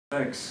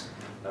Thanks.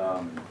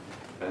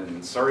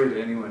 And sorry to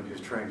anyone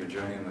who's trying to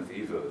join in with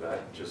EVO.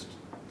 That just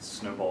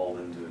snowballed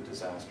into a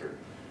disaster.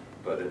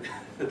 But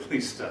at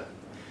least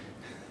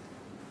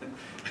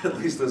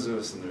those of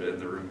us in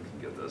the room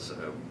can get this.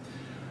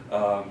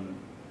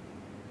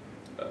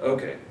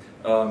 Okay.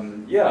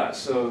 Yeah.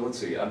 So let's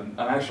see. I'm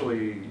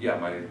actually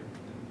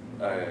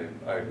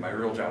my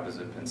real job is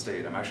at Penn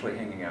State. I'm actually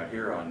hanging out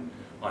here on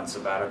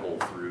sabbatical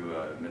through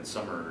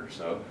midsummer or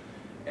so.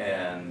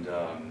 And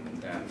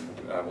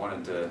I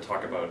wanted to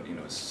talk about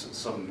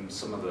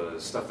some of the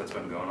stuff that's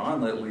been going on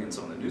lately and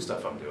some of the new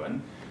stuff I'm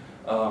doing.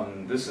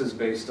 This is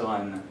based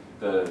on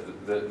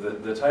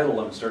the title.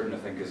 I'm starting to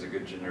think is a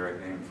good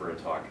generic name for a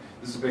talk.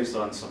 This is based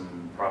on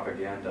some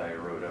propaganda I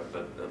wrote up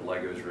at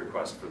LIGO's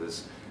request for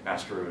this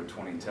Astro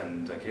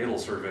 2010 decadal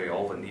survey.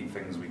 All the neat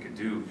things we could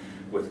do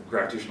with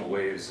gravitational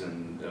waves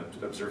and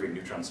observing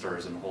neutron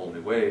stars in a whole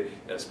new way,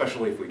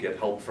 especially if we get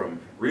help from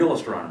real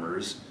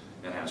astronomers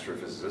and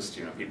astrophysicists,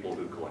 people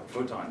who collect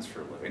photons for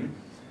a living.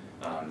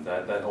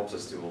 That helps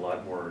us do a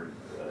lot more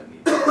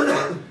neat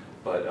stuff.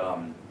 But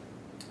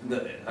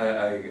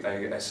I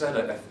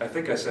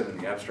think I said in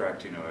the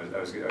abstract, I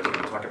was going to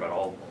talk about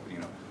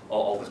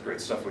all this great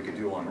stuff we could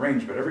do long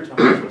range. But every time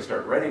I actually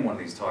start writing one of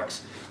these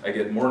talks, I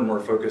get more and more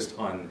focused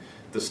on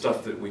the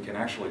stuff that we can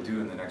actually do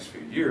in the next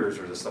few years,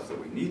 or the stuff that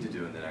we need to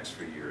do in the next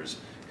few years,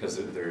 because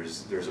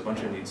there's a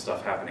bunch of neat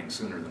stuff happening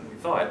sooner than we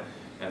thought.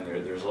 And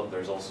there's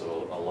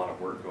also a lot of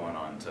work going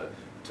on to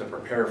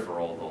prepare for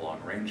all the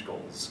long-range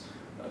goals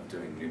of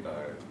doing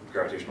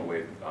gravitational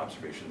wave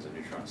observations of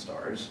neutron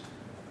stars.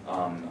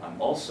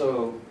 I'm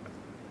also,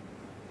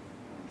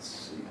 let's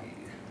see,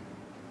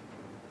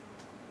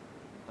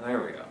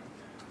 there we go.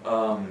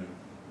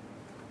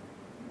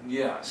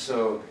 Yeah,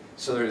 so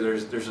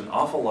there's an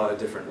awful lot of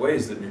different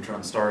ways that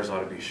neutron stars ought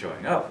to be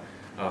showing up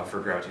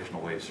for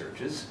gravitational wave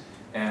searches.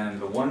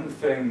 And the one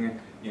thing,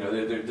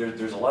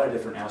 there's a lot of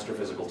different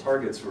astrophysical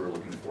targets we're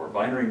looking for.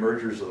 Binary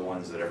mergers are the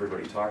ones that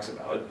everybody talks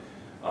about.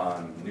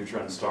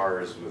 Neutron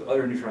stars with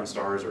other neutron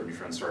stars, or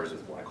neutron stars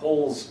with black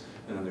holes.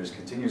 And then there's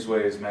continuous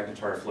waves,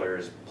 magnetar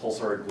flares,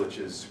 pulsar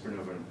glitches,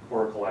 supernova and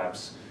core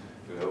collapse,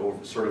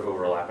 sort of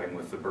overlapping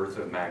with the birth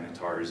of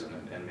magnetars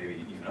and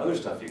maybe even other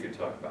stuff you could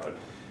talk about.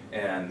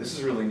 And this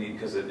is really neat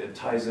because it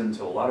ties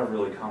into a lot of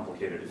really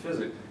complicated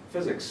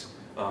physics.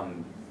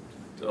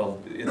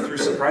 Through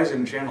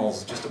surprising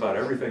channels, just about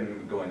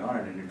everything going on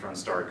in a neutron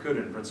star could,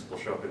 in principle,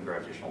 show up in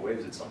gravitational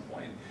waves at some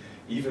point.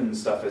 Even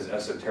stuff as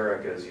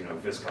esoteric as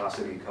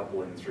viscosity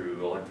coupling through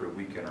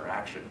electroweak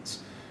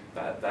interactions,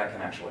 that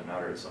can actually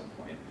matter at some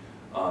point.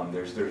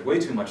 There's way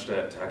too much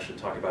to actually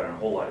talk about in a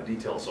whole lot of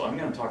detail, so I'm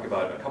going to talk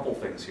about a couple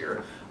things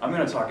here. I'm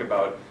going to talk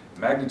about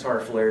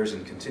magnetar flares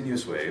and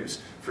continuous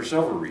waves for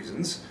several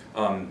reasons.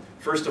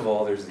 First of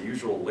all, there's the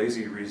usual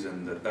lazy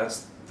reason that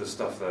that's the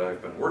stuff that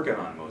I've been working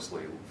on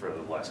mostly for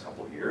the last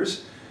couple of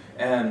years,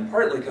 and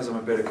partly because I'm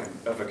a bit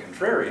of a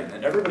contrarian,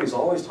 and everybody's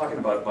always talking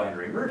about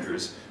binary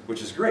mergers,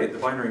 which is great. The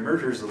binary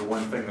mergers are the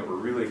one thing that we're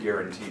really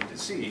guaranteed to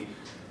see,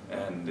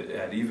 and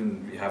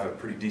even have a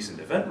pretty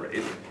decent event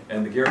rate,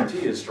 and the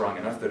guarantee is strong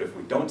enough that if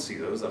we don't see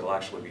those, that'll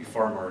actually be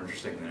far more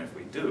interesting than if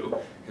we do,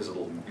 because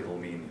it'll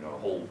mean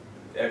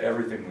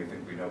everything we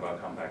think we know about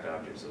compact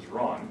objects is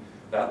wrong,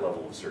 that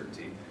level of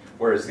certainty.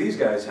 Whereas these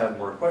guys have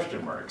more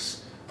question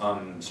marks.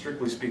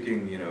 Strictly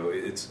speaking,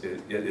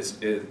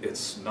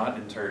 it's not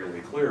entirely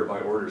clear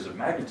by orders of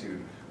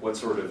magnitude what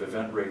sort of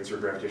event rates or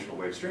gravitational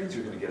wave streams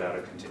you're going to get out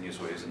of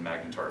continuous waves and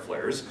magnetar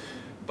flares.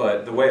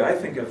 But the way I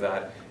think of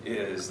that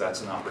is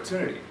that's an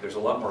opportunity. There's a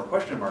lot more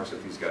question marks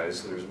with these guys,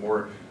 so there's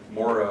more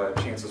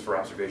chances for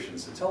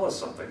observations to tell us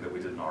something that we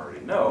didn't already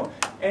know.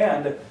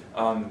 And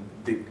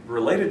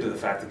related to the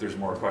fact that there's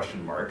more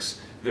question marks,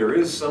 there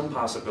is some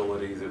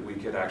possibility that we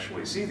could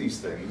actually see these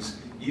things,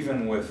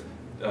 even with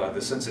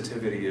the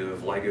sensitivity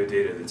of LIGO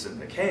data that's in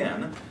the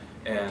can,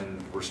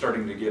 and we're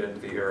starting to get into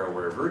the era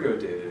where Virgo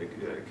data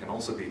can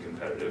also be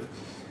competitive.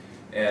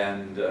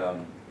 And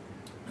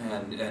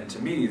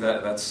to me,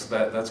 that's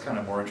kind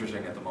of more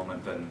interesting at the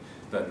moment than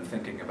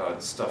thinking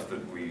about stuff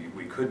that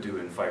we could do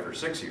in 5 or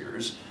 6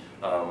 years,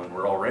 when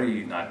we're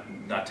already not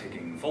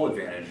taking full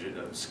advantage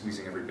of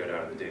squeezing every bit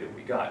out of the data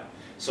we got.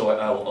 So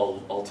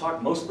I'll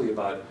talk mostly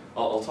about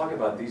I'll talk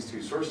about these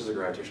two sources of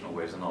gravitational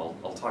waves, and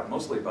I'll talk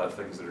mostly about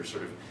things that are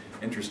sort of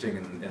interesting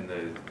in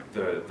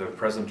the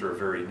present or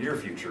very near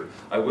future.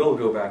 I will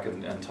go back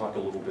and talk a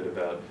little bit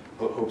about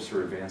hopes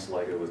for advanced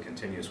LIGO with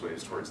continuous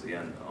waves towards the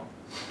end, though.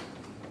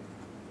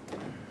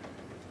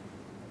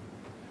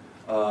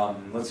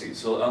 Let's see,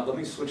 so let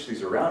me switch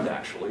these around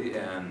actually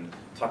and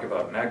talk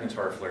about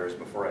magnetar flares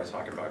before I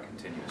talk about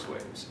continuous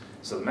waves.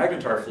 So the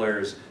magnetar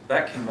flares,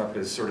 that came up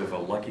as sort of a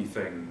lucky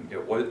thing.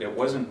 It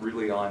wasn't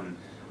really on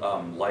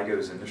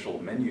LIGO's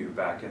initial menu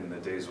back in the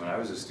days when I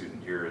was a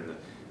student here in the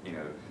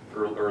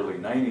early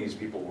 90s.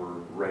 People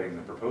were writing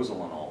the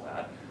proposal and all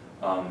that.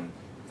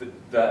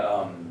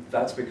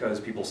 That's because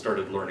people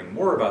started learning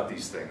more about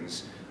these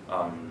things.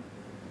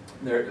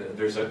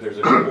 There's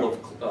a couple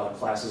of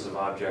classes of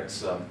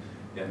objects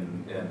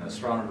in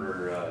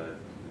astronomer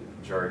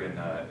jargon,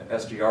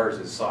 SGRs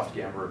is soft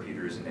gamma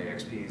repeaters and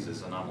AXPs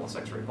is anomalous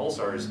X-ray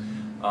pulsars.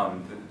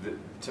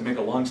 To make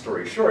a long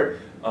story short,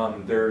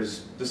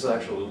 this is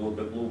actually a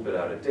little bit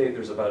out of date.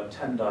 There's about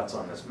 10 dots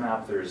on this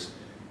map. There's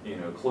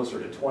closer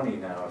to 20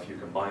 now if you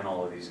combine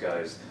all of these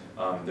guys.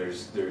 They're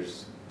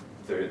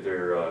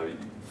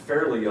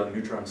fairly young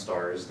neutron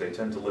stars. They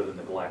tend to live in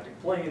the galactic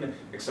plane,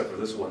 except for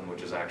this one,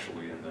 which is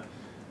actually in the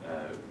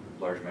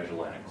Large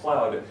Magellanic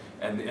Cloud.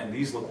 And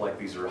these look like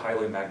these are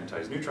highly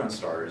magnetized neutron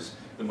stars.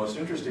 The most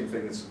interesting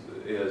thing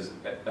is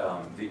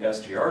the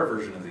SGR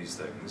version of these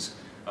things.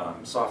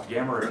 Soft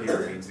gamma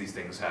repeater means these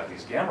things have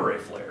these gamma ray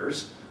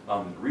flares,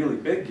 really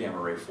big gamma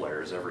ray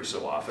flares every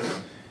so often.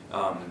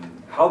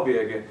 How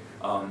big?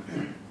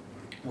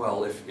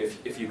 Well,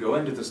 if you go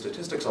into the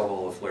statistics of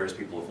all the flares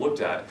people have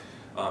looked at,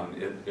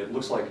 it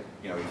looks like,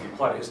 if you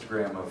plot a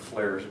histogram of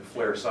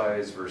flare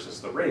size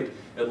versus the rate,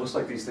 it looks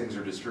like these things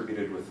are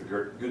distributed with the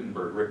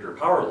Gutenberg-Richter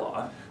power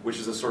law, which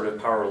is the sort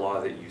of power law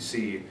that you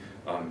see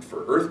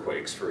for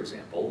earthquakes, for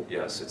example.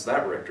 Yes, it's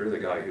that Richter, the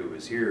guy who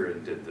was here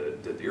and did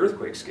the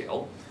earthquake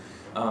scale.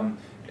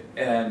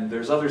 And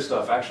there's other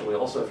stuff, actually,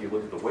 also if you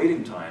look at the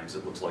waiting times,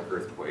 it looks like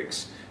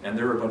earthquakes. And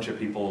there are a bunch of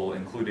people,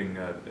 including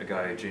a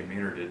guy, Jay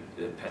Maynard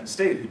at Penn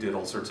State, who did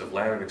all sorts of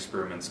lab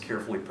experiments,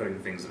 carefully putting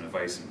things in a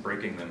vise and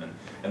breaking them.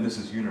 And this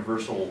is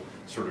universal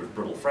sort of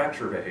brittle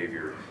fracture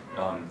behavior.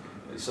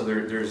 So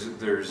there's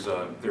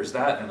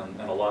that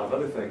and a lot of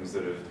other things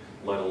that have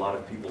led a lot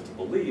of people to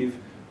believe,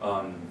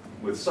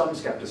 with some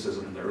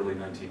skepticism in the early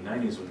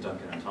 1990s when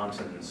Duncan and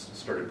Thomson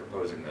started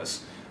proposing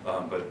this,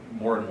 but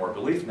more and more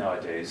belief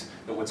nowadays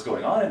that what's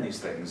going on in these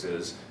things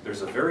is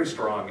there's a very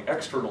strong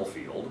external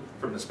field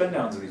from the spin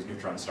downs of these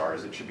neutron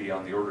stars. It should be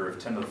on the order of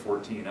 10 to the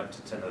 14 up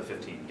to 10 to the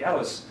 15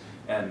 Gauss,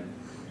 and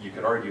you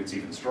could argue it's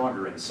even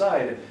stronger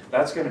inside.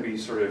 That's going to be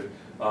sort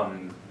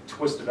of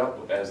twisted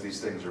up as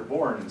these things are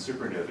born in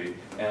supernovae,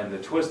 and the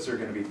twists are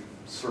going to be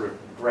sort of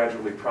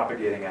gradually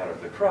propagating out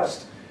of the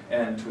crust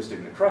and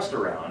twisting the crust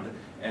around.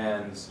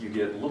 And you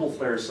get little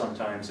flares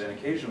sometimes, and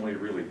occasionally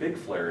really big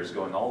flares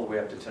going all the way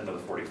up to 10 to the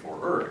 44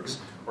 ergs,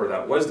 or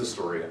that was the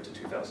story up to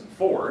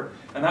 2004,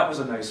 and that was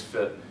a nice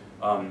fit.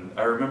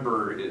 I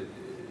remember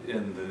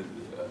in the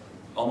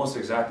almost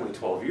exactly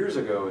 12 years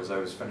ago, as I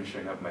was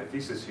finishing up my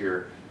thesis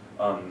here,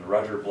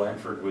 Roger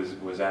Blanford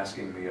was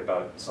asking me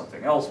about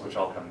something else, which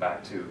I'll come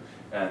back to,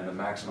 and the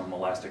maximum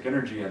elastic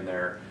energy in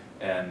there,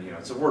 and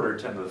it's of order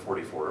 10 to the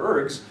 44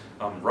 ergs.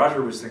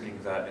 Roger was thinking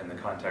that in the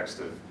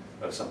context of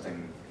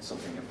something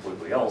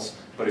completely else,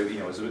 but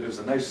it was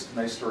a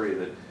nice story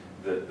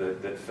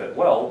that fit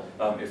well.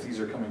 If these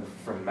are coming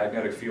from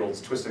magnetic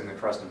fields twisting the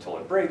crust until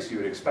it breaks, you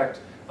would expect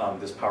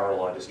this power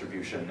law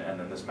distribution and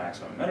then this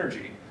maximum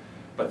energy.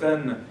 But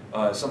then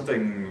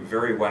something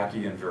very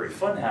wacky and very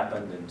fun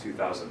happened in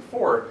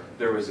 2004.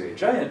 There was a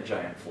giant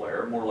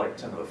flare, more like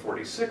 10 to the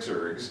 46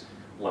 ergs,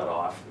 let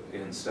off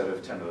instead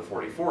of 10 to the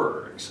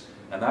 44 ergs.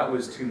 And that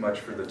was too much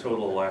for the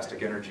total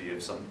elastic energy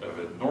of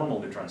a normal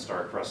neutron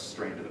star crust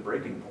strained to the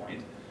breaking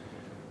point.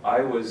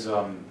 I was,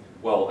 I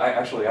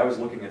was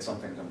looking at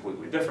something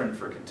completely different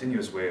for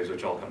continuous waves,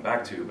 which I'll come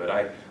back to, but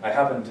I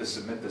happened to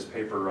submit this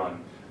paper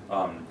on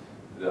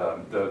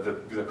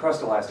the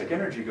crust elastic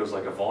energy goes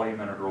like a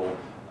volume integral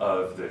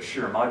of the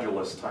shear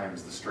modulus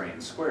times the strain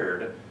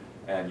squared,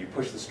 and you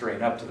push the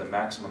strain up to the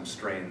maximum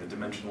strain, the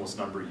dimensionless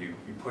number, you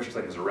push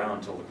things around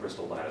until the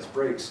crystal lattice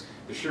breaks.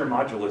 The shear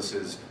modulus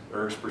is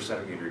ergs per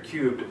centimeter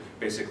cubed,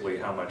 basically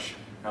how much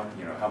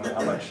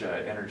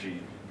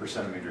energy per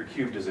centimeter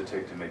cubed does it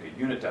take to make a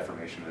unit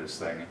deformation of this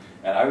thing.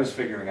 And I was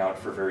figuring out,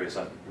 for various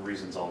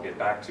reasons I'll get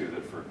back to,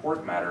 that for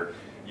quark matter,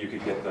 you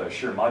could get the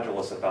shear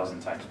modulus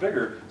 1,000 times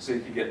bigger, so you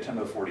could get 10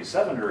 to the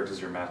 47 ergs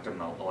as your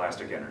maximum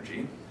elastic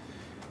energy.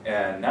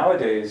 And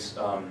nowadays,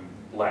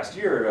 last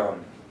year,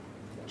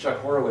 Chuck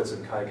Horowitz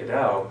and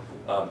CaJAGWR,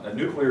 a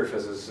nuclear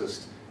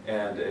physicist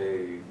and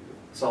a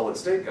solid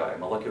state guy,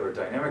 molecular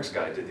dynamics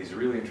guy, did these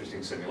really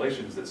interesting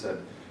simulations that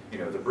said,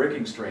 the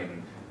breaking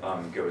strain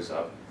goes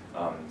up.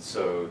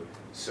 So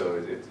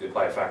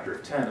by a factor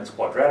of 10, it's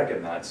quadratic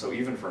in that. So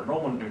even for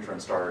normal neutron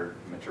star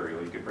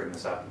material, you could bring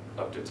this up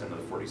to 10 to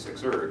the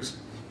 46 ergs.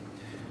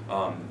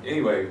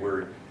 Anyway,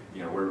 we're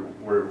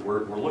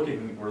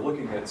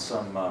looking at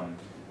some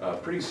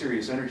pretty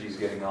serious energies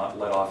getting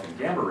let off in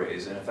gamma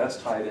rays, and if that's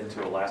tied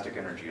into elastic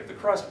energy of the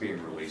crust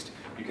being released,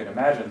 you can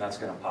imagine that's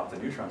going to pop the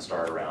neutron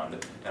star around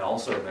and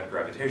also emit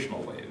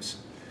gravitational waves.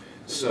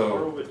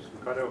 So,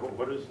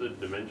 what is the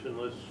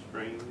dimensionless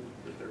strain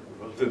that they're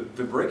proposing?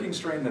 The breaking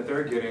strain that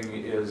they're getting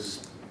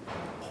is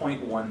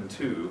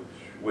 0.12,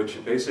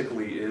 which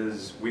basically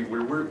is, we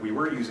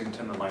were using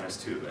 10 to the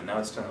minus 2, and now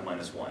it's 10 to the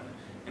minus 1.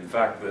 In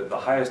fact, the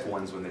highest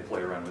ones when they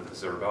play around with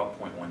this are about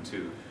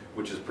 0.12,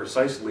 which is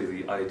precisely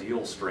the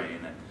ideal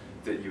strain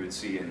that you would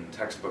see in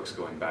textbooks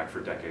going back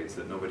for decades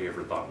that nobody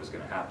ever thought was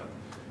going to happen.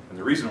 And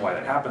the reason why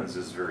that happens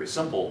is very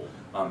simple.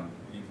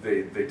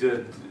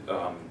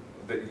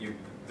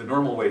 the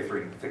normal way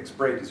things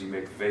break is you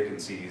make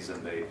vacancies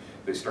and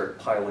they start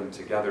piling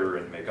together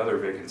and make other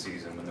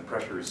vacancies, and when the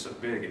pressure is so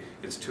big,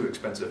 it's too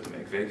expensive to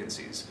make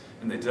vacancies.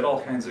 And they did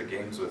all kinds of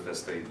games with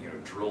this. They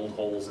drilled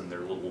holes in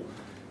their little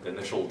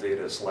initial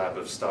data slab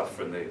of stuff,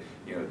 and they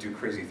do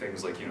crazy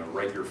things like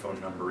write your phone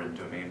number in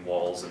domain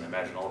walls and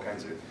imagine all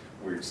kinds of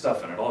weird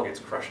stuff, and it all gets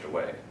crushed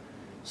away.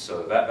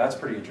 So that's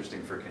pretty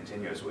interesting for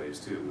continuous waves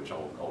too, which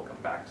I'll come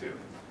back to.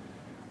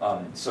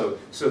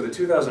 So the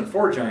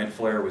 2004 giant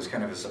flare was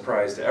kind of a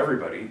surprise to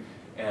everybody,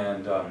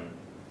 and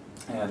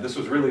this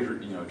was really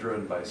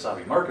driven by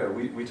Sabi Marca.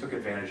 We took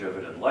advantage of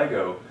it in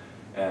LIGO,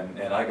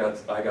 and I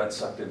got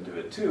sucked into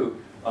it too.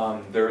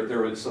 There have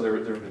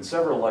been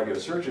several LIGO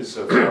searches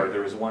so far.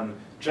 There was one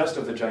just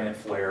of the giant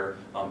flare.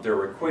 There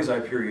were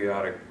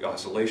quasi-periodic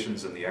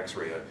oscillations in the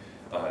X-ray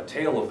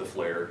tail of the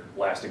flare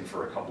lasting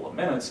for a couple of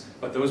minutes,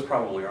 but those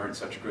probably aren't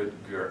such good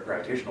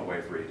gravitational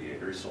wave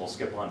radiators, so I'll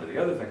skip on to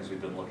the other things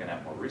we've been looking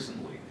at more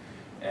recently.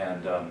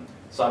 And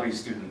Sabi's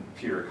student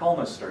Peter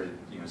Kalmus started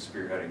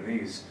spearheading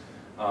these.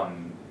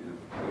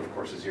 Of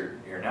course, is here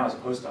now as a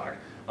postdoc.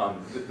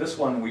 This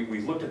one,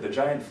 we looked at the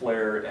giant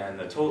flare and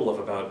the total of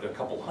about a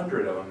couple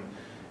hundred of them,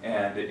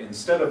 and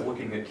instead of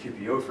looking at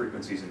QPO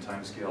frequencies and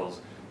timescales,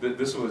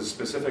 this was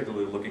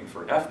specifically looking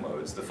for F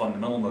modes, the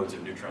fundamental modes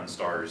of neutron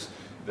stars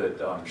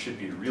that should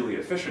be really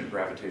efficient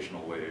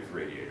gravitational wave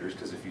radiators,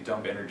 because if you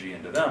dump energy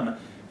into them,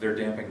 their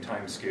damping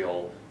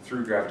timescale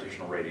through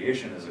gravitational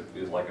radiation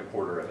is like a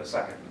quarter of a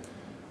second,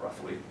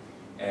 roughly.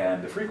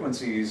 And the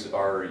frequencies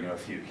are a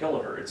few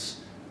kilohertz.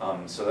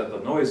 So that the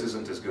noise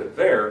isn't as good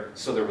there.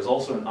 So there was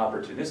also an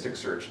opportunistic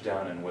search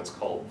down in what's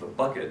called the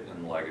bucket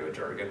in LIGO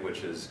jargon,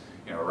 which is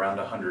around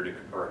 100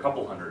 or a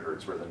couple hundred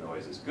hertz where the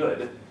noise is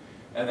good.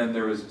 And then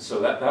there was, so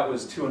that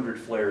was 200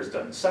 flares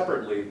done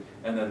separately.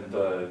 And then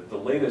the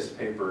latest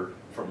paper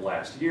from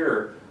last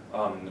year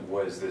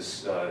was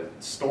this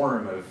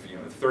storm of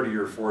 30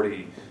 or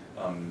 40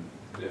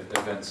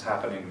 events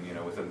happening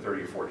within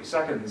 30 or 40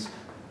 seconds.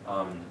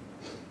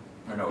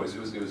 Or no, it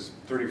was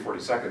 30 or 40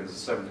 seconds,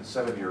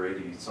 70 or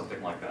 80,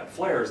 something like that.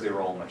 Flares, they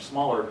were all much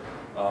smaller,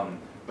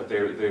 but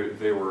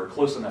they were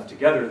close enough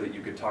together that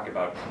you could talk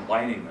about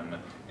combining them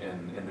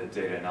in the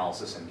data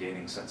analysis and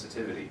gaining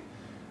sensitivity.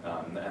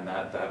 And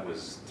that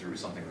was through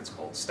something that's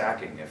called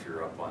stacking if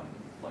you're up on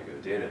LIGO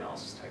data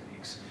analysis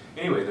techniques.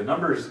 Anyway, the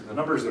numbers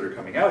that are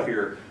coming out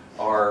here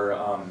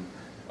are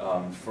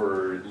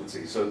for, let's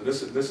see, so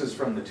this is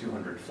from the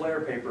 200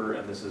 flare paper,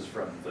 and this is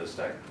from the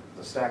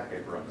stack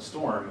paper on the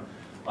storm.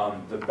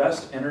 The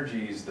best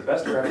energies, the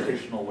best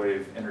gravitational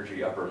wave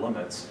energy upper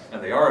limits,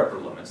 and they are upper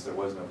limits, there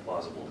was no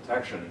plausible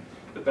detection.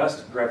 The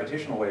best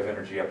gravitational wave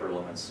energy upper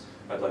limits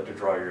I'd like to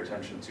draw your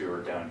attention to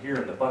are down here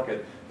in the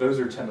bucket. Those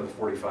are 10 to the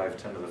 45,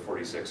 10 to the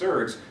 46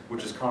 ergs,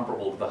 which is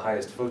comparable to the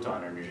highest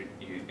photon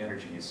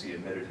energy you see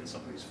emitted in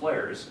some of these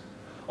flares.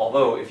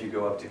 Although if you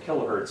go up to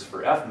kilohertz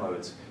for F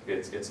modes,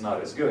 it's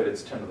not as good.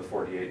 It's 10 to the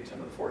 48, 10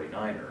 to the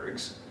 49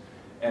 ergs.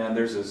 And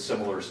there's a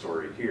similar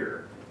story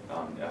here.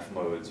 F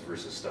modes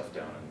versus stuff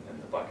down in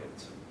the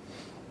buckets.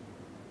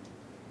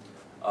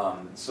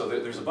 So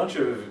there's a bunch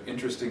of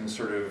interesting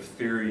sort of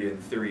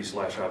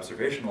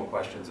theory/observational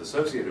questions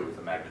associated with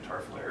the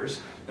magnetar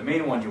flares. The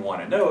main one you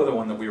want to know, the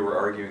one that we were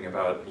arguing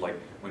about, like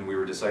when we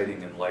were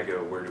deciding in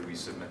LIGO where do we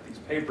submit these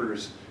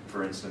papers,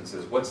 for instance,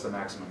 is what's the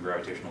maximum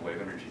gravitational wave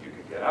energy you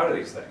could get out of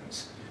these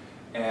things?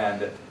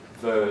 And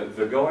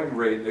the going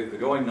rate, the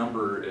going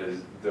number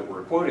that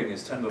we're quoting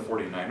is 10 to the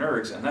 49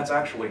 ergs, and that's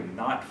actually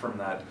not from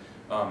that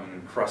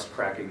crust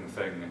cracking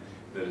thing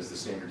that is the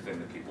standard thing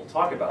that people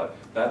talk about.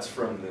 That's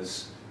from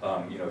this,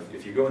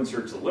 if you go and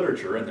search the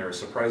literature, and there is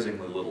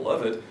surprisingly little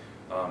of it,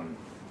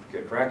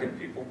 get cracking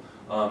people,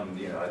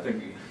 I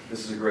think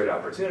this is a great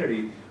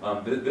opportunity.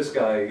 This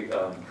guy,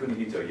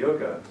 Kunihito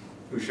Yoka,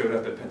 who showed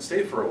up at Penn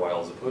State for a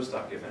while as a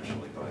postdoc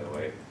eventually, by the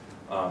way,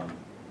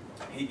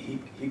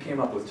 he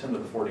came up with 10 to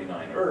the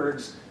 49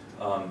 ergs.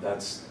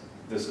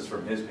 This is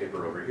from his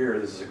paper over here.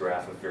 This is a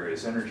graph of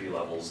various energy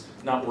levels,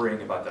 not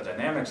worrying about the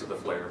dynamics of the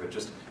flare, but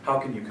just how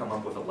can you come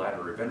up with a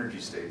ladder of energy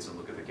states and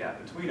look at the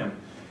gap between them.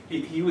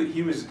 He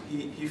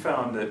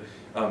found that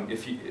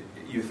if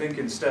you think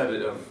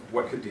instead of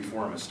what could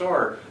deform a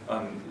star,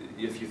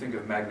 if you think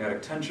of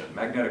magnetic tension,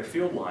 magnetic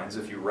field lines,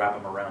 if you wrap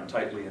them around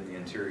tightly in the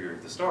interior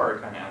of the star,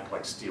 kind of act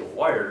like steel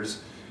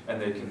wires,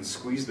 and they can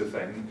squeeze the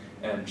thing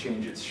and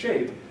change its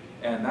shape.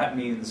 And that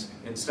means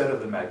instead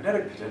of the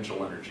magnetic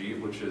potential energy,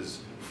 which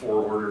is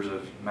 4 orders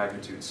of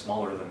magnitude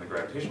smaller than the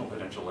gravitational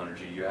potential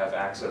energy, you have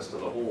access to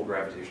the whole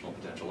gravitational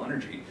potential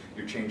energy.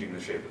 You're changing the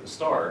shape of the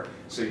star,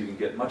 so you can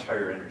get much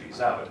higher energies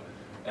out.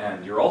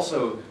 And you're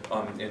also,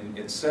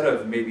 instead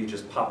of maybe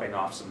just popping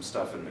off some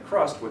stuff in the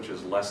crust, which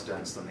is less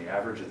dense than the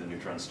average of the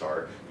neutron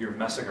star, you're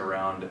messing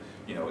around,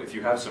 if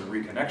you have some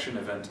reconnection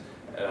event,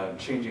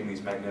 changing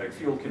these magnetic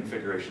field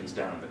configurations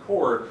down in the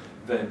core,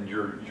 then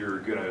you're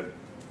going to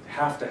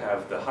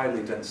have the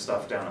highly dense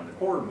stuff down in the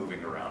core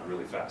moving around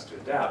really fast to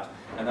adapt,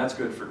 and that's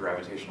good for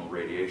gravitational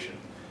radiation.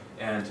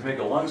 And to make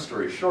a long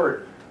story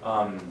short,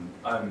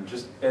 I'm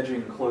just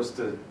edging close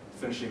to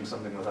finishing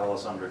something with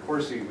Alessandro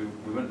Corsi,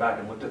 we went back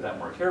and looked at that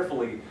more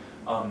carefully.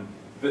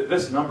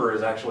 This number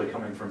is actually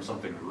coming from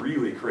something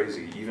really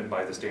crazy, even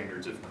by the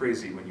standards of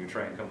crazy, when you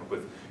try and come up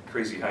with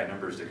crazy high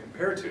numbers to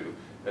compare to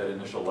at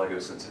initial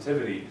LIGO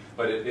sensitivity.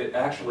 But it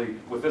actually,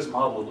 with this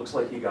model, it looks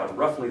like he got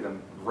roughly the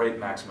right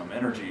maximum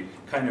energy,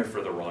 kind of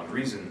for the wrong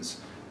reasons.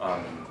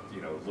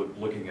 You know,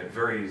 looking at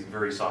very,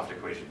 very soft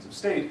equations of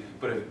state,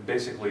 but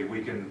basically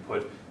we can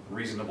put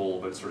reasonable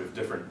but sort of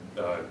different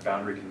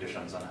boundary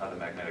conditions on how the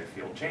magnetic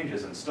field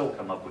changes and still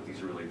come up with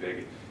these really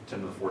big 10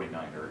 to the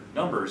 49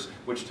 numbers,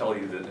 which tell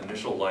you that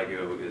initial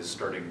LIGO is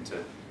starting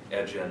to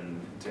edge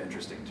into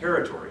interesting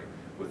territory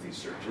with these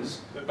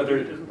searches. But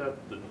isn't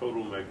that the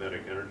total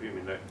magnetic energy? I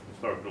mean,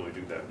 it's not really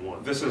do that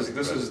once. This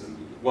is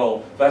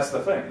well, that's the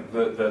thing.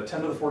 The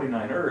 10 to the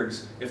 49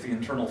 ergs, if the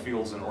internal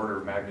field's an order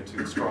of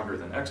magnitude stronger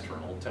than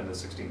external, 10 to the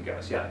 16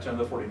 gas, yeah, 10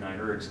 to the 49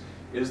 ergs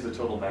is the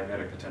total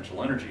magnetic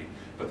potential energy.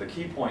 But the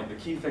key point, the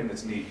key thing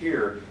that's neat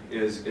here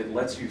is it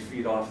lets you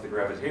feed off the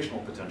gravitational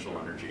potential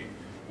energy,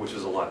 which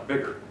is a lot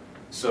bigger.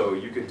 So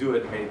you could do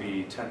it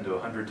maybe 10 to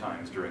 100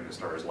 times during the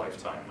star's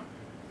lifetime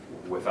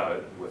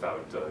without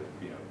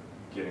you know,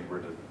 getting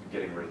rid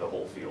of the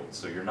whole field.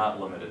 So you're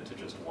not limited to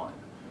just one.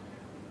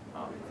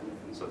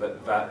 So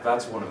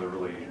that's one of the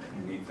really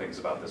neat things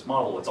about this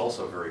model. It's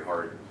also very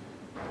hard.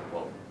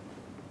 Well,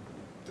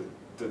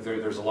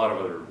 there's a lot of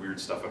other weird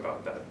stuff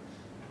about that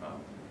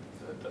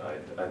that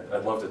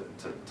I'd love to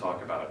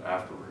talk about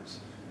afterwards.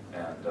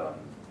 And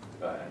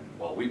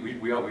well,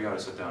 we ought to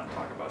sit down and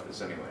talk about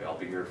this anyway. I'll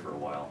be here for a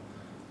while.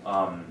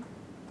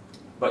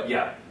 But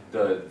yeah,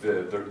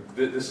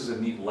 this is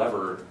a neat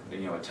lever,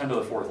 you know, a 10 to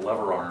the 4th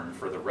lever arm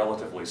for the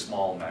relatively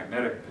small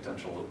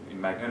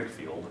magnetic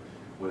field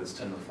with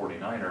 10 to the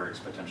 49 ergs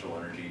potential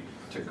energy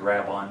to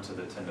grab onto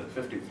the 10 to the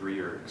 53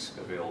 ergs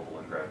available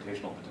in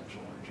gravitational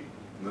potential energy,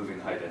 moving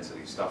high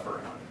density stuff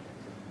around.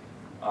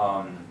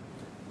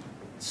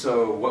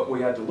 So what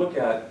we had to look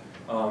at,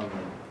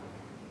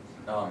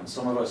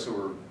 some of us who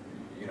were,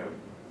 you know,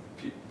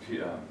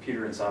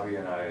 Peter and Sabi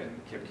and I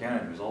and Kip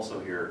Cannon, who's also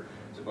here,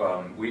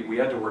 we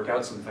had to work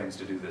out some things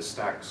to do this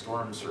stacked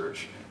storm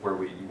search where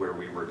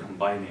we were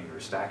combining or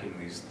stacking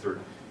these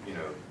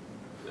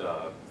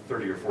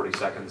 30 or 40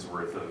 seconds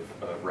worth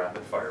of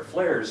rapid fire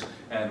flares,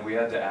 and we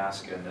had to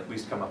ask and at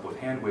least come up with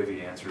hand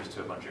wavy answers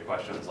to a bunch of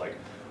questions like,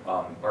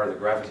 are the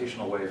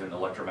gravitational wave and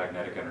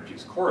electromagnetic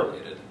energies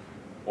correlated,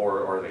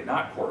 or are they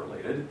not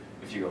correlated?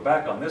 If you go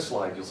back on this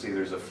slide, you'll see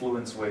there's a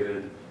fluence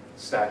weighted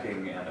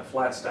stacking and a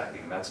flat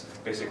stacking. That's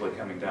basically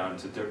coming down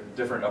to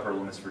different upper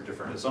limits for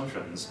different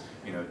assumptions.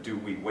 You know, do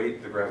we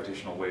weight the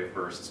gravitational wave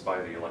bursts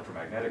by the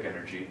electromagnetic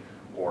energy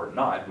or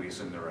not? We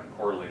assume they're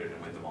uncorrelated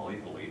and weight them all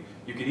equally.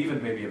 You could even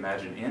maybe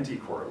imagine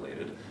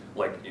anti-correlated.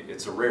 Like,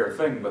 it's a rare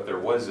thing, but there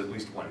was at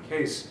least one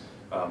case.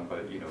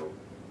 But you know,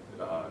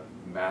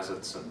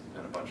 Mazets and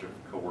a bunch of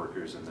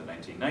coworkers in the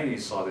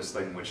 1990s saw this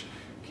thing which,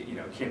 you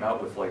know, came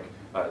out with like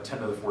 10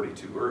 to the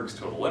 42 ergs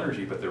total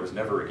energy, but there was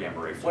never a gamma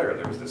ray flare.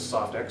 There was this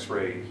soft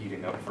X-ray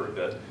heating up for a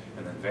bit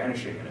and then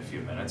vanishing in a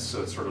few minutes,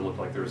 so it sort of looked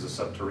like there was a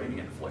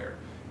subterranean flare.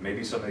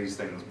 Maybe some of these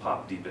things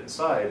pop deep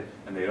inside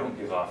and they don't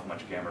give off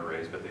much gamma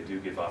rays, but they do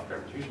give off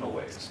gravitational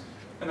waves.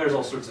 And there's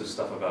all sorts of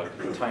stuff about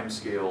time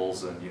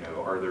scales and, you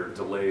know, are there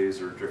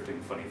delays or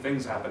drifting funny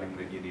things happening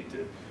that you need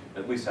to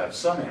at least have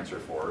some answer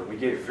for. We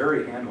gave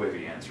very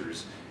hand-wavy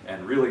answers,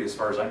 and really, as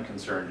far as I'm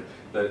concerned,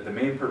 the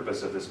main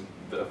purpose of this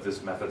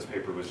methods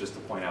paper was just to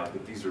point out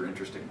that these are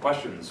interesting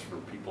questions for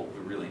people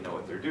who really know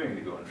what they're doing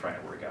to go and try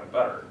and work out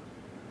better.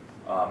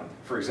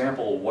 For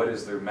example, what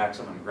is the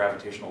maximum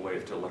gravitational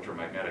wave to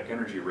electromagnetic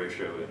energy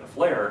ratio in a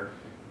flare?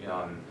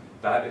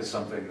 That is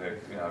something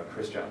that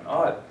Christian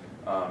Ott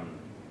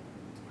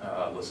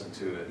listened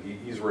to, and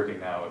he's working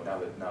now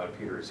that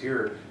Peter is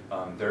here.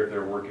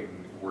 They're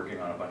working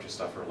on a bunch of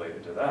stuff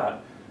related to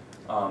that.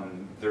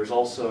 There's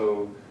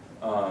also,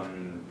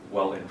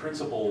 well, in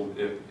principle,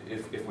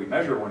 if we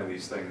measure one of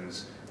these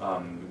things,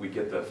 we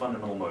get the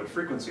fundamental mode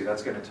frequency.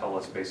 That's going to tell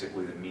us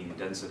basically the mean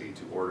density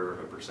to order of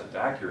a %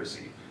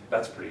 accuracy.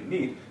 That's pretty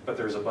neat, but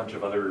there's a bunch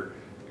of other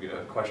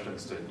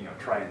questions to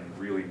try and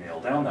really nail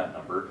down that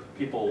number.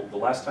 The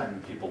last time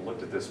people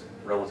looked at this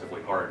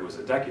relatively hard was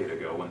a decade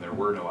ago when there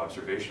were no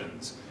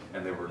observations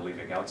and they were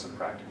leaving out some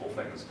practical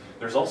things.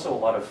 There's also a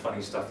lot of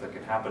funny stuff that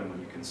can happen when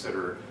you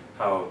consider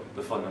how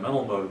the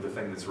fundamental mode, the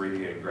thing that's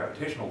radiating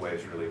gravitational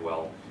waves really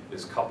well,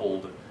 is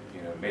coupled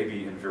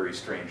maybe in very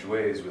strange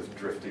ways with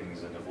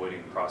driftings and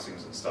avoiding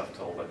crossings and stuff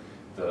till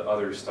the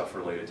other stuff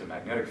related to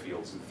magnetic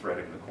fields and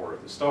threading the core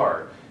of the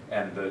star.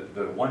 And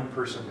the one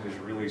person who's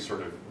really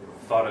sort of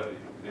thought of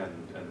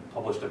and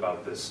published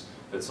about this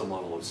at some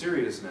level of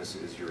seriousness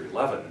is Yuri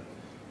Levin.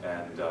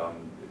 And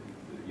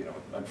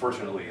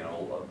unfortunately,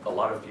 a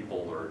lot of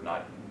people are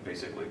not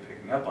basically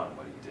picking up on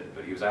what he did,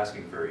 but he was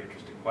asking very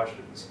interesting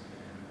questions.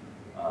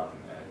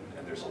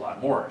 And there's a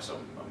lot more. So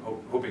I'm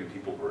hoping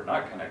people who are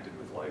not connected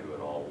with LIGO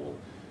at all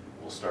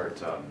will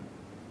start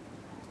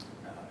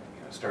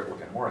start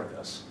looking more at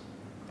this.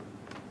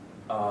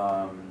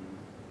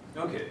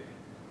 Okay.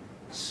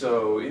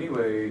 So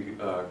anyway,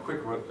 that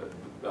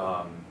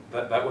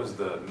was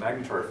the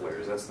magnetar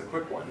flares. That's the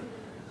quick one.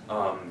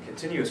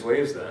 Continuous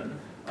waves then,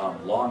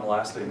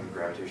 long-lasting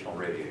gravitational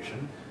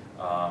radiation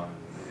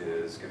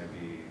is going to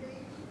be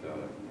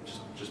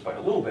just by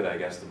a little bit, I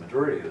guess, the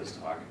majority of this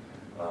talk,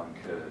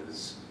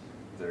 because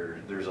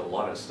there's a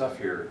lot of stuff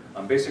here.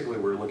 Basically,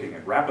 we're looking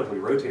at rapidly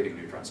rotating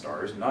neutron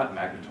stars, not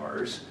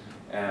magnetars,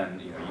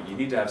 and you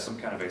need to have some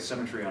kind of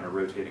asymmetry on a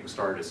rotating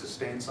star to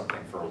sustain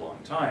something for a long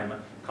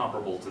time,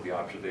 comparable to the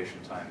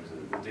observation times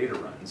that the data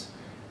runs.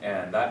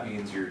 And that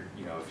means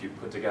if you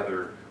put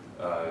together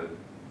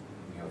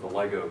the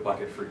LIGO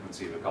bucket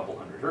frequency of a couple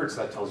hundred hertz,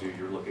 that tells you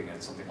you're looking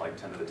at something like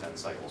 10 to the 10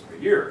 cycles per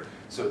year.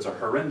 So it's a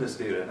horrendous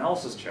data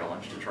analysis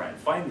challenge to try and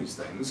find these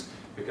things,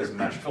 because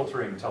match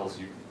filtering tells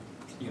you,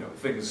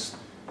 things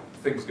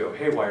go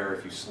haywire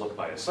if you slip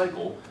by a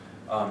cycle.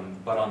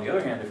 But on the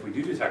other hand, if we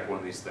do detect one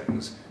of these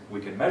things, we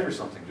can measure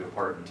something to a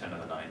part in 10 to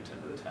the 9,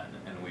 10 to the 10,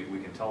 and we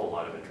can tell a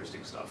lot of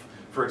interesting stuff.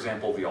 For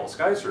example, the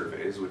all-sky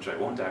surveys, which I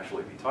won't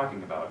actually be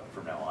talking about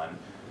from now on,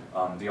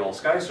 the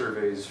all-sky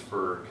surveys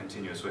for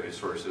continuous wave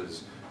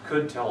sources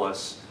could tell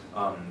us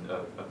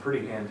a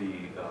pretty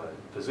handy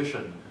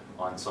position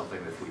on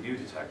something if we do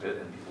detect it,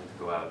 and people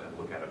can go out and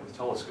look at it with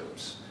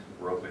telescopes.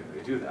 We're hoping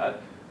they do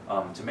that.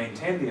 To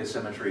maintain the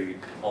asymmetry,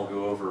 I'll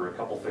go over a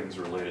couple things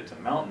related to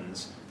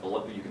mountains.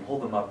 You can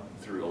hold them up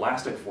through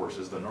elastic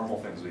forces, the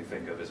normal things we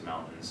think of as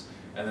mountains.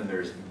 And then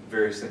there's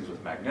various things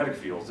with magnetic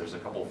fields. There's a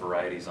couple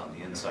varieties on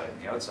the inside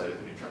and the outside of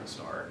the neutron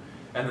star.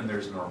 And then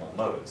there's normal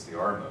modes, the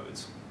R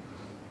modes.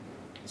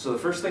 So the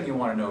first thing you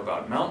want to know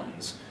about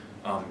mountains,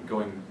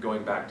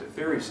 going back to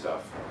theory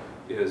stuff,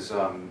 is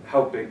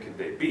how big could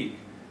they be?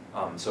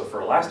 So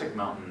for elastic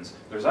mountains,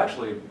 there's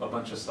actually a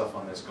bunch of stuff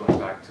on this going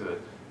back to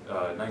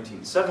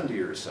 1970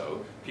 or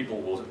so.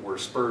 People were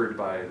spurred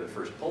by the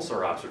first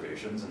pulsar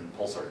observations and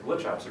pulsar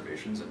glitch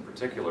observations in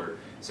particular,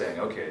 saying,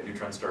 okay, a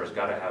neutron star's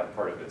got to have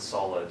part of it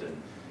solid,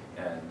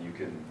 and you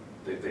can.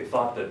 They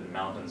thought that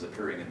mountains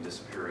appearing and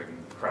disappearing,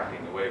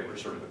 cracking away, were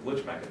sort of a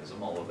glitch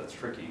mechanism, although that's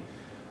tricky.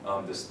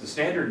 The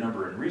standard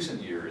number in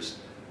recent years,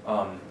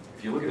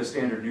 if you look at a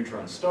standard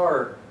neutron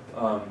star,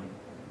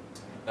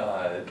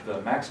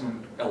 the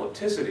maximum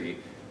ellipticity.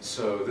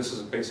 So this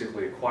is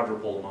basically a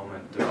quadrupole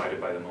moment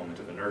divided by the moment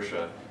of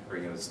inertia, or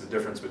it's the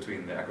difference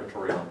between the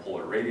equatorial and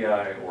polar radii,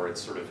 or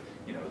it's sort of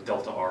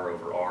delta r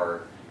over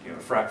r,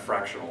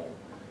 fractional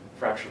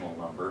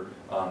number.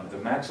 The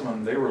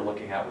maximum they were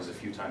looking at was a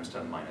few times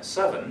 10 to the minus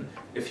 7.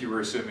 If you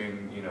were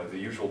assuming the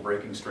usual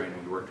breaking strain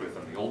we worked with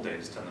in the old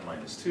days, 10 to the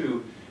minus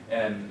 2,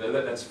 and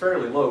that's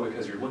fairly low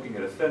because you're looking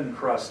at a thin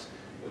crust,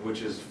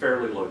 which is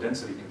fairly low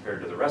density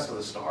compared to the rest of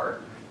the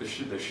star. The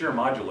shear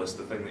modulus,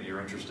 the thing that you're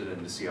interested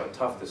in to see how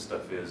tough this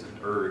stuff is,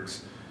 and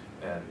ergs,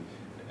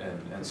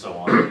 and so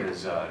on,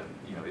 is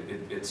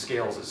it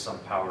scales as some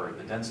power of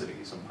the density,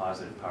 some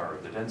positive power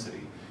of the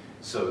density.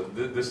 So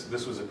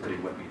this was a pretty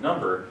wimpy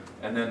number.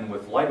 And then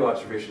with LIGO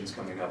observations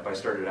coming up, I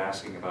started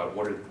asking about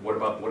what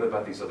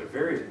about these other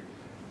very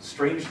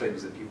strange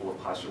things that people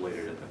have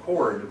postulated at the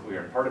core,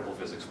 nuclear and particle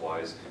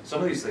physics-wise. Some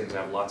of these things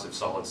have lots of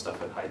solid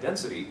stuff at high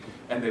density,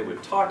 and they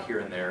would talk here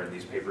and there in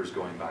these papers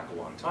going back a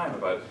long time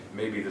about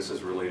maybe this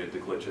is related to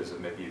glitches and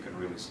maybe you can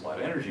release a lot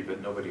of energy,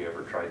 but nobody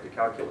ever tried to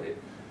calculate.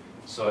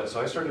 So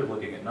I started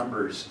looking at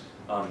numbers.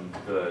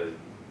 The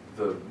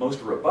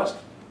most robust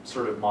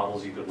sort of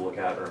models you could look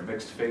at are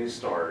mixed phase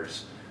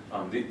stars.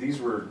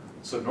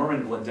 So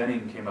Norman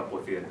Glendenning came up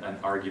with an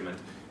argument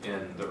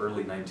in the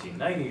early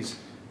 1990s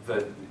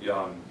that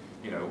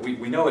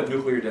we know at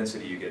nuclear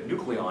density you get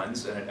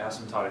nucleons, and at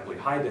asymptotically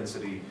high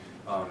density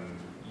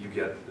you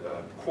get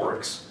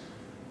quarks,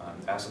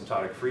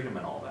 asymptotic freedom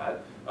and all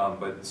that.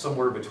 But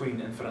somewhere between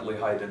infinitely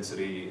high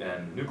density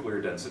and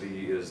nuclear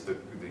density is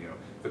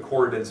the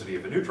core density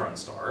of a neutron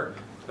star.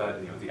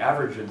 That the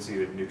average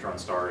density of a neutron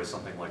star is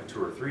something like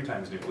 2 or 3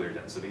 times nuclear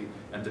density,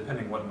 and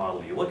depending what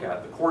model you look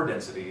at, the core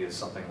density is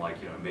something like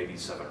maybe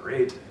 7 or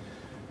 8.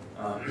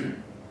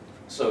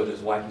 So does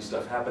wacky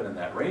stuff happen in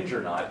that range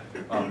or not?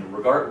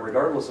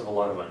 Regardless of a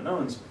lot of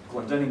unknowns,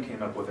 Glendenning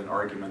came up with an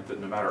argument that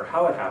no matter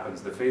how it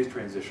happens, the phase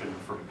transition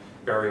from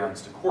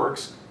baryons to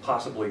quarks,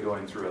 possibly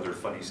going through other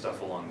funny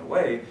stuff along the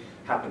way,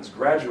 happens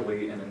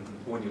gradually, and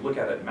when you look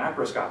at it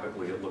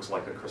macroscopically, it looks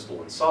like a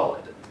crystalline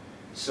solid.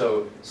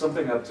 So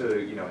something up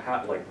to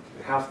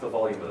half the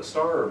volume of the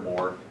star or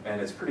more,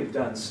 and it's pretty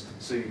dense,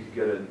 so you could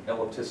get an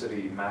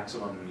ellipticity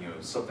maximum,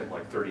 something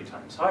like 30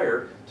 times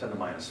higher, 10 to the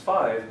minus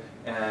 5,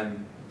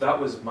 and that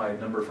was my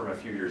number from a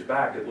few years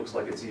back. It looks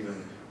like it's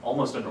even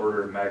almost an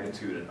order of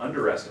magnitude an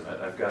underestimate.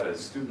 I've got a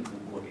student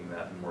looking at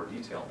that in more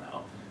detail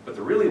now. But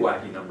the really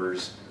wacky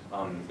numbers,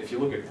 if you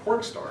look at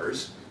quark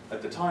stars,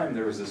 at the time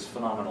there was this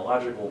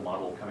phenomenological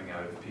model coming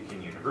out of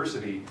Peking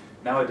University.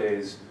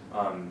 Nowadays,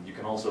 you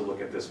can also look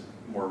at this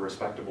more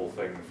respectable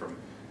thing from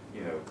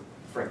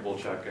Frank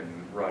Wilczek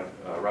and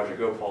Raja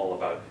Gopal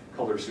about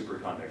color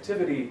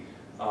superconductivity.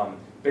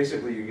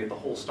 Basically, you get the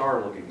whole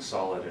star looking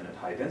solid and at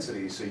high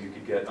density, so you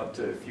could get up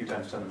to a few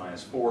times 10 to the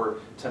minus 4,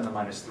 10 to the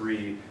minus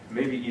 3,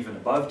 maybe even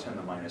above 10 to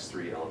the minus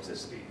 3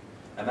 ellipticity.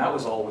 And that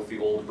was all with the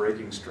old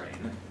breaking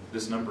strain.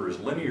 This number is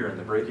linear in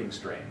the breaking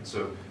strain.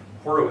 So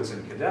Horowitz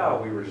and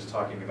CaJAGWR, we were just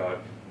talking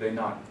about, they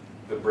knocked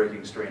the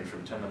breaking strain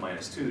from 10 to the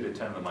minus 2 to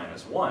 10 to the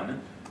minus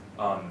 1,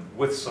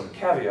 with some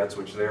caveats,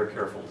 which they're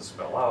careful to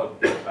spell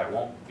out. I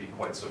won't be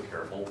quite so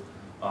careful.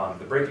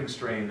 The breaking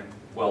strain,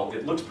 well,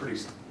 it looks pretty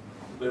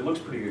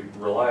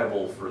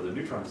reliable for the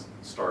neutron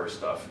star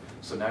stuff.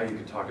 So now you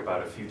can talk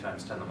about a few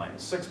times 10 to the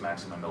minus 6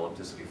 maximum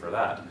ellipticity for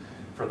that.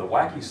 For the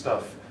wacky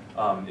stuff,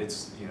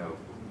 it's, you know,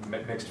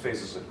 mixed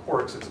phases of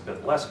quarks. It's a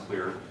bit less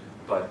clear,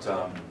 but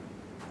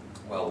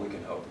well, we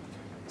can hope.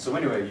 So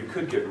anyway, you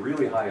could get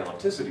really high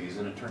ellipticities,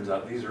 and it turns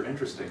out these are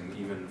interesting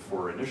even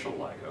for initial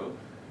LIGO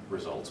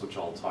results, which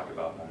I'll talk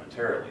about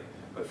momentarily.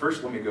 But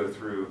first, let me go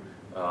through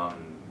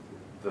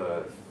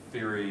the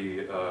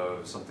theory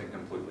of something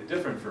completely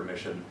different for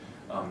emission,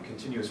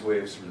 continuous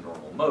waves from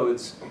normal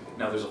modes.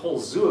 Now, there's a whole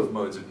zoo of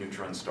modes of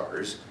neutron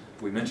stars.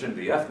 We mentioned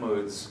the F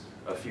modes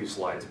a few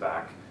slides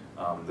back.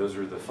 Those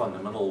are the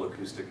fundamental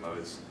acoustic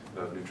modes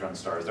of neutron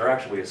stars. They're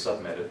actually a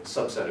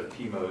subset of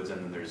P modes,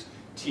 and then there's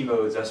T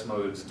modes, S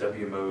modes,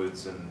 W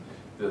modes, and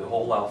the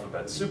whole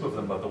alphabet soup of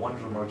them, but the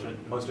ones we're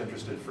most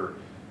interested for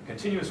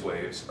continuous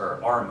waves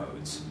are R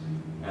modes.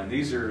 And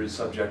these are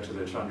subject to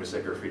the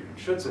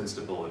Chandrasekhar-Friedmann-Schutz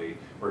instability,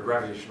 where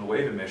gravitational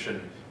wave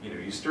emission, you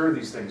know, you stir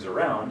these things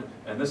around,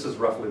 and this is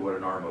roughly what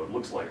an R mode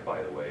looks like,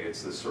 by the way.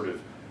 It's this sort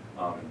of,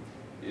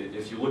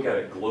 if you look at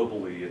it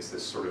globally, it's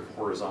this sort of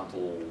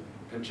horizontal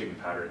pinching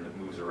pattern that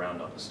moves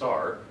around on the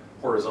star.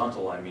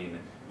 Horizontal, I mean,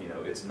 you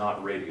know, it's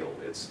not radial.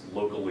 It's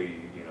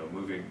locally, you know,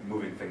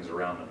 moving things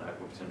around on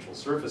equipotential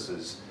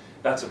surfaces.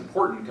 That's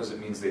important because it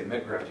means they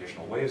emit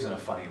gravitational waves in a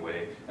funny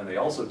way, and they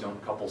also don't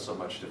couple so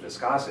much to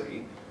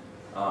viscosity.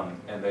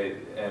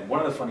 And one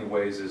of the funny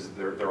ways is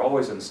they're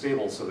always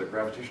unstable, so that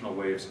gravitational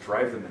waves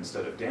drive them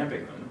instead of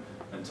damping them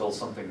until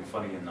something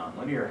funny and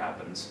nonlinear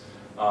happens.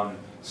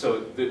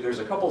 So there's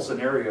a couple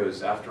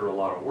scenarios after a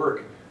lot of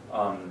work.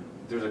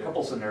 There's a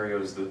couple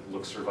scenarios that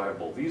look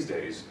survivable these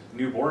days.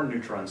 Newborn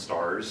neutron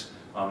stars,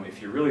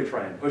 if you really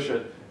try and push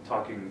it,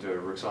 talking to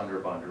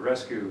Ruxandra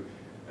Bondarescu,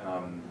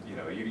 you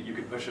know, you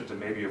could push it to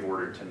maybe of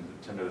order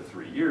 10 to the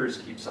 3 years,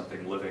 keep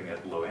something living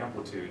at low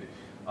amplitude,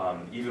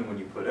 even when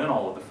you put in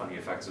all of the funny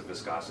effects of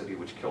viscosity,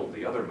 which killed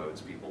the other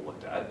modes people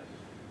looked at,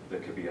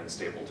 that could be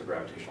unstable to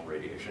gravitational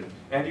radiation.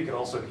 And you can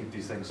also keep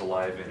these things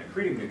alive in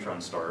accreting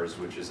neutron stars,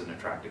 which is an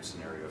attractive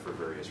scenario for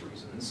various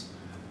reasons,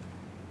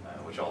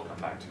 which I'll come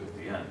back to at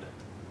the end.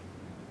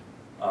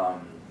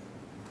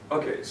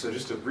 Okay, so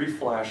just a brief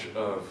flash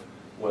of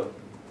what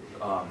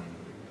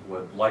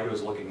LIGO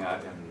is looking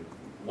at, and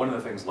one of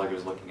the things LIGO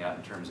is looking at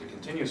in terms of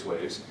continuous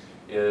waves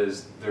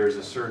is there's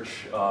a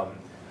search,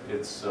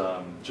 it's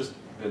just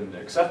been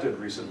accepted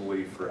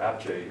recently for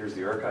APJ, here's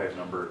the archive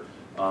number,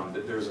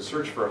 there's a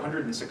search for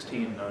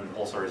 116 known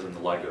pulsars in the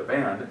LIGO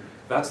band.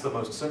 That's the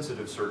most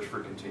sensitive search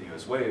for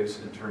continuous waves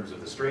in terms of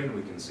the strain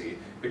we can see,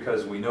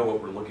 because we know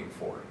what we're looking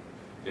for.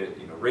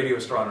 You know, radio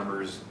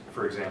astronomers,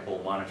 for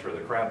example, monitor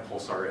the Crab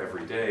pulsar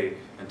every day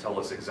and tell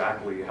us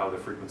exactly how the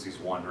frequency's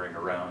wandering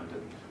around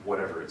and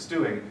whatever it's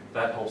doing.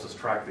 That helps us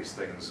track these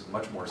things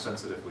much more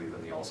sensitively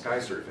than the all-sky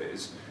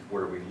surveys,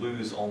 where we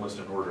lose almost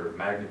an order of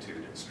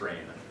magnitude in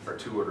strain, or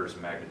 2 orders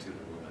of magnitude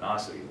in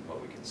luminosity in what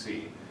we can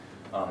see.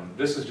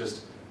 This is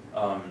just,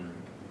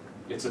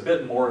 it's a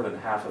bit more than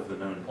half of the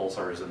known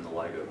pulsars in the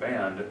LIGO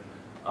band.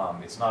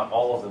 It's not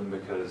all of them,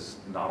 because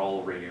not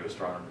all radio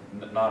astronomers,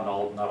 not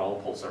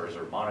all pulsars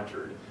are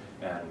monitored,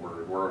 and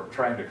we're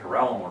trying to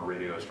corral more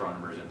radio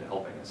astronomers into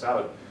helping us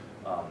out,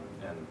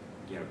 and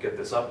you know, get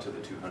this up to the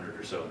 200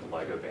 or so in the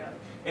LIGO band.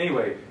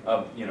 Anyway,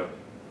 you know,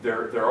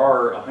 there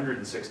are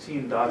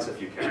 116 dots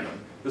if you count them.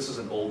 This is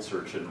an old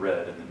search in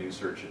red and the new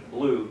search in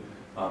blue.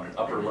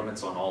 Upper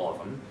limits on all of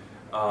them.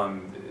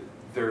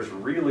 There's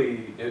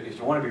really, if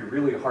you want to be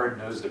really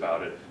hard-nosed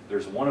about it,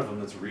 there's one of them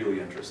that's really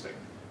interesting.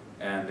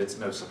 And it's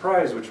no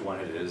surprise which one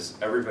it is.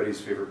 Everybody's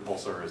favorite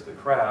pulsar is the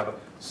Crab,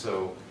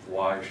 so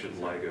why should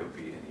LIGO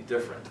be any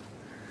different?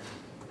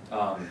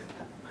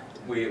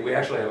 We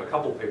actually have a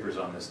couple papers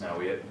on this now.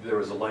 There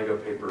was a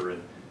LIGO paper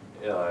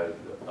a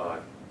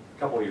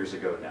couple years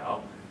ago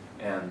now,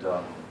 and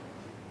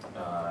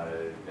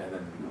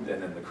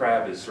then the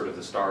Crab is sort of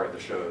the star of the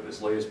show of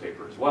this latest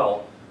paper as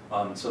well.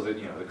 So that,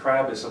 you know, the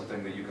Crab is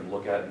something that you can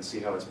look at and see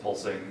how it's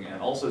pulsing,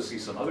 and also see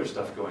some other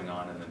stuff going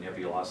on in the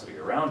nebulosity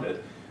around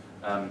it.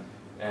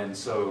 And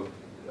so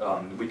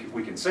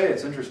we can say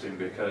it's interesting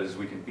because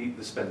we can beat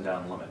the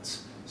spin-down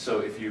limits. So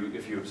if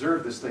you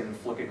observe this thing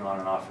flicking on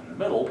and off in the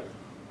middle,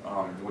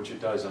 which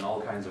it does in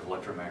all kinds of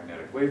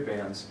electromagnetic wave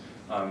bands,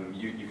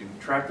 you can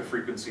track the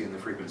frequency and the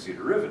frequency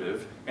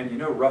derivative, and you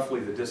know roughly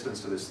the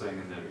distance to this thing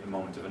in the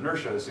moment of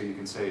inertia. So you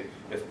can say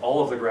if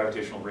all of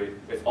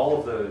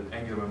the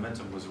angular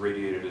momentum was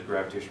radiated as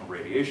gravitational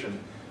radiation,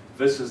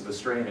 this is the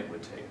strain it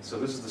would take. So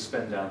this is the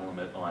spin-down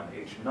limit on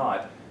h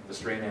naught, the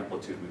strain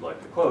amplitude we'd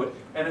like to quote,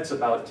 and it's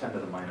about 10 to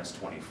the minus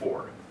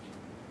 24.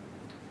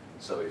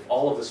 So if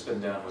all of the spin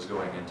down was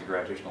going into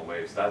gravitational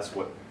waves, that's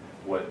what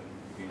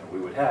we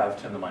would have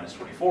 10 to the minus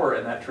 24,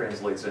 and that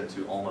translates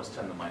into almost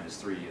 10 to the minus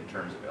 3 in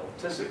terms of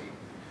ellipticity.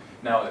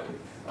 Now,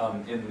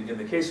 in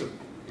the case of,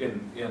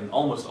 in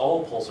almost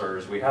all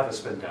pulsars, we have a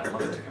spin down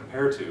limit to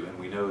compare to, and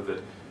we know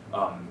that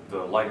the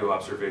LIGO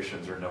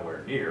observations are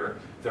nowhere near.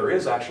 There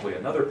is actually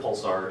another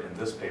pulsar in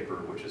this paper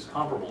which is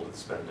comparable to the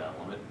spin down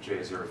limit,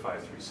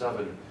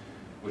 J0537,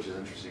 which is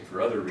interesting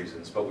for other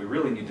reasons, but we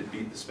really need to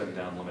beat the spin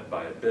down limit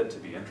by a bit to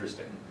be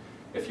interesting.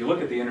 If you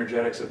look at the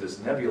energetics of this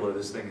nebula,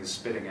 this thing is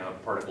spitting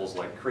out particles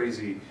like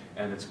crazy,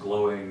 and it's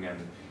glowing,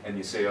 and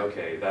you say,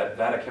 okay,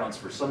 that accounts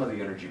for some of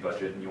the energy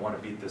budget, and you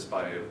want to beat this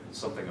by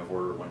something of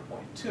order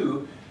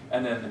 1.2.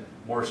 And then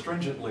more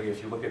stringently,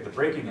 if you look at the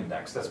breaking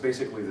index, that's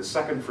basically the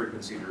second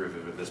frequency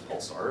derivative of this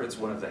pulsar. It's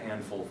one of the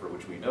handful for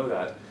which we know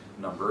that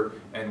number,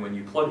 and when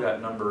you plug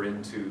that number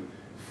into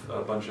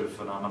a bunch of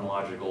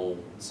phenomenological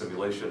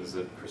simulations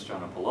that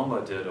Cristiano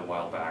Palomba did a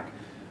while back,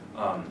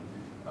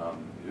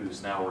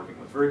 who's now working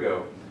with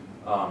Virgo,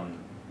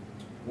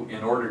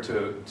 in order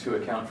to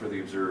account for the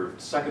observed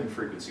second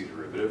frequency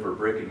derivative, or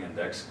breaking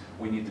index,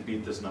 we need to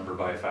beat this number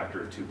by a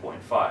factor of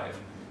 2.5.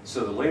 So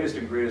the latest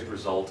and greatest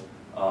result,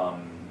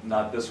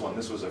 not this one,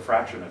 this was a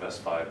fraction of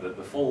S5,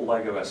 the full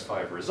LIGO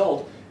S5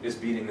 result is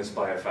beating this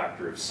by a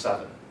factor of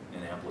 7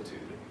 in amplitude.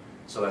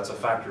 So that's a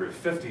factor of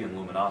 50 in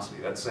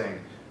luminosity. That's saying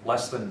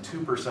less than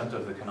 2%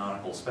 of the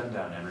canonical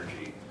spin-down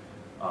energy.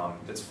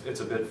 It's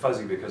a bit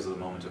fuzzy because of the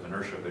moment of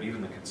inertia, but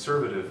even the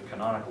conservative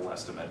canonical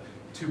estimate,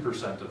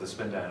 2% of the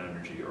spin-down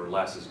energy or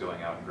less is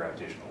going out in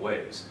gravitational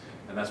waves,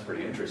 and that's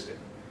pretty interesting.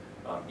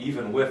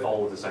 Even with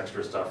all of this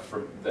extra stuff,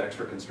 from the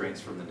extra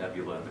constraints from the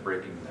nebula and the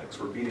breaking index,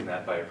 we're beating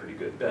that by a pretty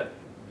good bit.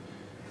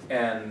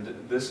 And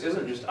this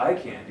isn't just eye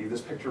candy. This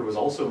picture was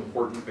also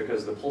important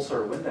because the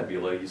pulsar wind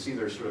nebula, you see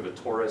there's sort of a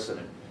torus and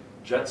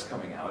jets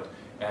coming out,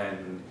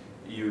 and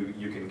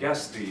you can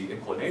guess the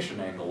inclination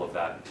angle of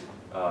that,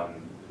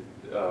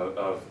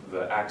 of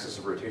the axis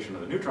of rotation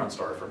of the neutron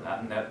star from that,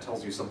 and that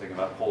tells you something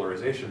about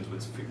polarizations,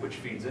 which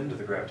feeds into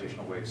the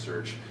gravitational wave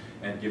search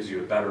and gives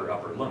you a better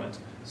upper limit.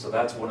 So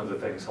that's one of the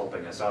things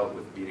helping us out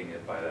with beating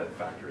it by that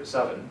factor of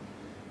 7.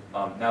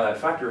 Now that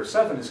factor of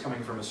 7 is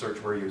coming from a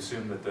search where you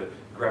assume that the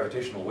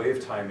gravitational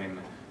wave timing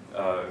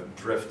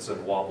drifts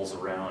and wobbles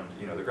around.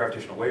 You know, the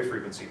gravitational wave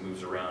frequency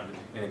moves around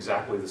in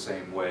exactly the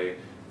same way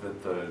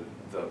that the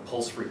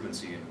pulse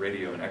frequency in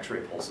radio and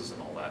X-ray pulses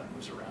and all that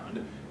moves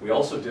around. We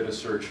also did a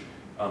search.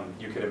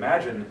 You could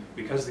imagine,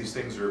 because these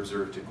things are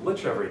observed to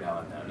glitch every now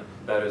and then,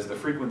 that is, the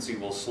frequency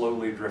will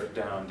slowly drift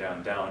down,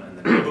 down, down, and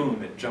then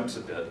boom, it jumps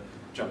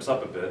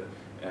up a bit,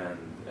 and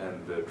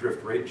the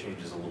drift rate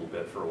changes a little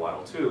bit for a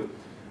while too.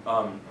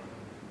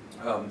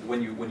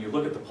 When you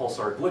look at the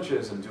pulsar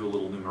glitches and do a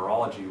little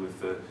numerology with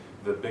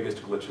the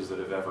biggest glitches that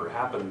have ever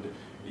happened,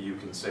 you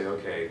can say,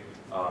 okay,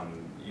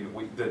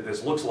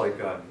 this looks like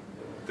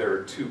there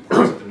are two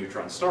parts of the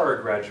neutron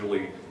star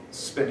gradually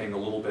spinning a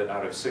little bit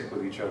out of sync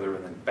with each other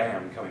and then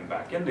bam, coming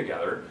back in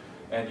together.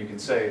 And you can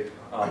say,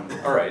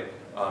 all right,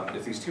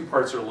 if these two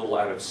parts are a little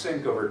out of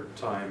sync over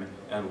time,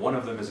 and one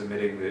of them is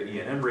emitting the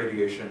E&M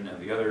radiation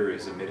and the other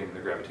is emitting the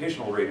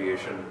gravitational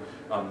radiation,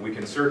 we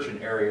can search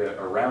an area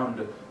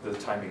around the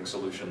timing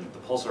solution that the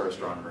pulsar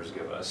astronomers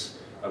give us.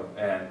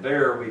 And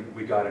there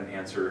we got an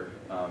answer.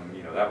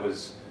 That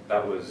was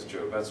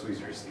Joe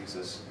Betzwieser's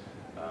thesis.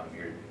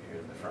 Here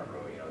in the front row.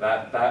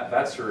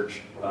 That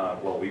search,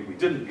 well, we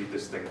didn't beat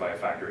this thing by a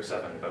factor of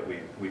 7, but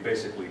we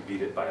basically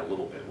beat it by a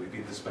little bit. We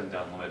beat the spin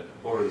down limit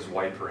over this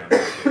wide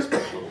parameter space by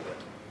a little bit.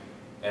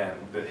 And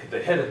the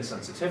hidden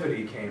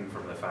sensitivity came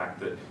from the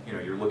fact that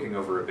you're looking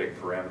over a big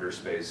parameter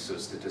space, so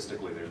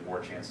statistically there's more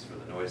chances for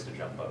the noise to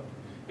jump up.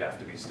 You have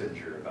to be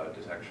stingier about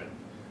detection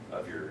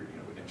of your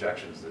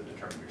injections that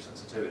determine your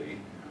sensitivity.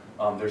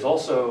 There's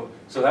also,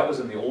 so that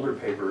was in the older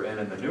paper, and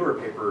in the newer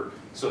paper,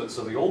 so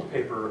the old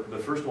paper, the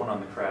first one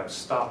on the crab,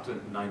 stopped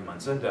at 9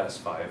 months into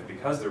S5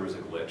 because there was a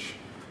glitch,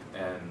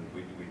 and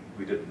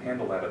we didn't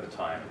handle that at the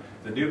time.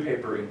 The new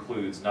paper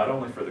includes, not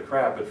only for the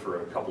crab, but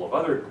for a couple of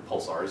other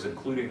pulsars,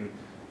 including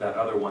that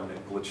other one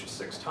that glitched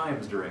 6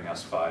 times during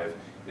S5,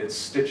 it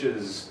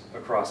stitches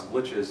across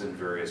glitches in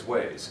various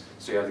ways.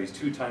 So you have these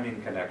two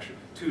timing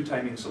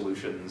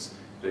solutions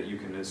that you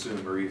can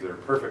assume are either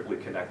perfectly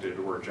connected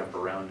or jump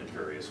around in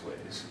various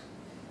ways.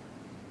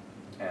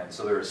 And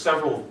so there are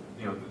several,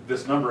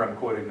 this number I'm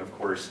quoting, of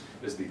course,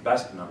 is the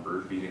best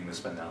number, beating the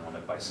spin down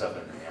limit by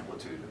 7 in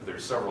amplitude.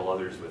 There's several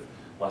others with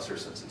lesser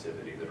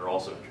sensitivity that are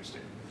also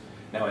interesting.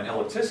 Now in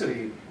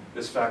ellipticity,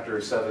 this factor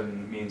of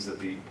 7 means that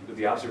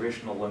the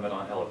observational limit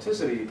on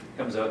ellipticity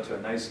comes out to a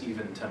nice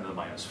even 10 to the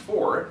minus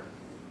 4.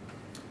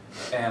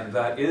 And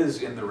that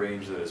is in the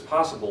range that is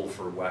possible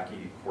for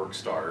wacky quark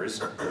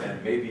stars,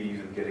 and maybe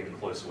even getting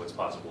close to what's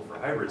possible for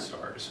hybrid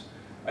stars.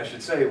 I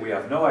should say we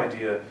have no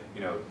idea,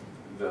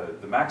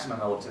 the maximum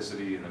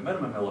ellipticity and the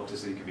minimum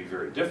ellipticity can be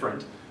very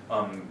different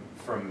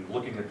from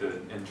looking at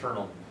the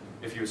internal.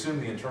 If you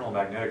assume the internal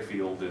magnetic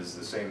field is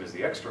the same as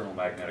the external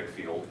magnetic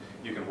field,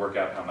 you can work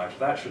out how much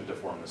that should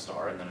deform the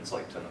star, and then it's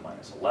like 10 to the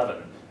minus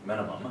 11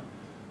 minimum.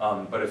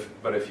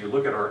 But if you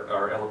look at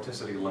our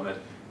ellipticity limit,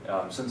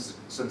 since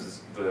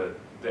the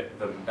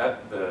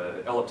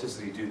the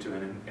ellipticity due to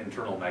an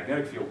internal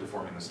magnetic field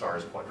deforming the star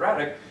is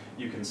quadratic,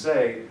 you can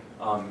say,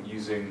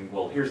 using,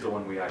 well, here's the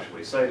one we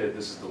actually cited,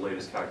 this is the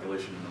latest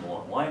calculation in the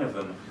long line of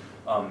them,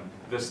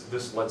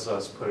 this lets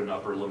us put an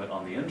upper limit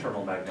on the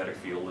internal magnetic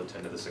field of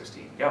 10 to the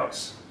 16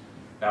 Gauss.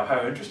 Now,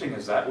 how interesting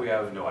is that? We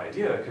have no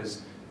idea,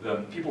 because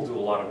people do a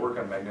lot of work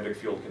on magnetic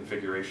field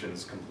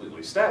configurations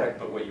completely static,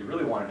 but what you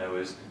really want to know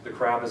is the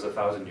crab is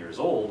 1,000 years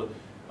old.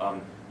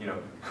 You know,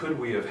 could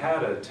we have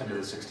had a 10 to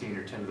the 16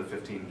 or 10 to the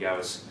 15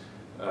 Gauss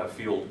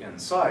field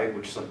inside,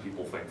 which some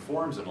people think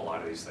forms in a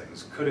lot of these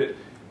things? Could it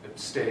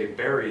stay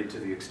buried to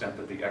the extent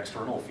that the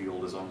external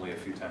field is only a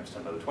few times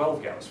 10 to the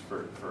 12 Gauss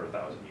for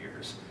 1,000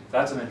 years?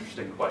 That's an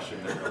interesting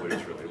question that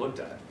nobody's really looked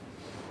at.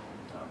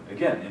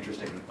 Again,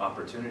 interesting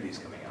opportunities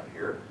coming out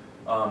here.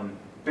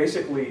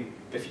 Basically,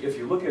 if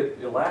you look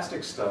at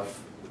elastic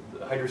stuff,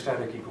 the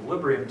hydrostatic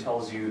equilibrium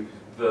tells you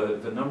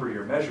the number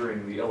you're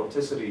measuring, the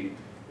ellipticity,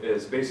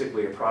 is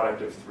basically a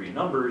product of three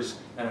numbers,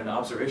 and an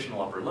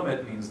observational upper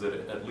limit means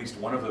that at least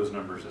one of those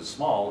numbers is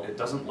small. It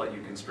doesn't let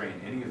you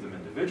constrain any of them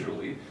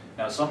individually.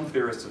 Now, some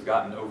theorists have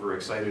gotten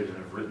overexcited and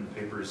have written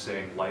papers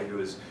saying LIGO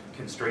is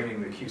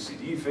constraining the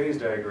QCD phase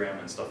diagram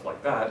and stuff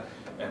like that,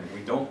 and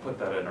we don't put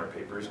that in our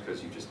papers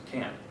because you just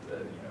can't.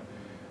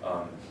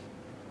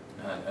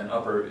 An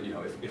upper, you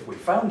know, if we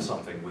found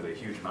something with a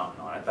huge mountain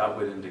on it, that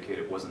would indicate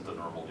it wasn't a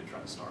normal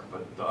neutron star.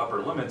 But the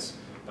upper limits,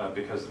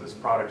 because of this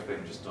product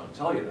thing, just don't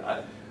tell you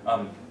that.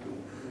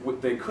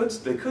 They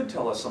could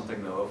tell us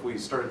something though if we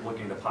started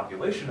looking at a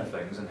population of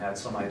things and had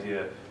some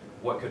idea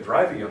what could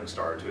drive a young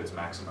star to its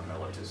maximum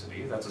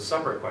ellipticity. That's a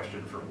separate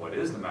question from what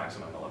is the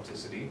maximum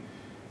ellipticity.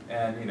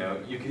 And you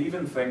know, you could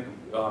even think,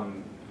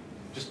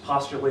 just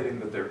postulating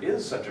that there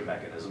is such a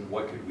mechanism,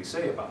 what could we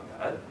say about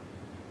that?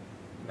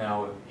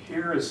 Now,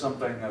 here is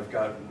something I've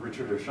got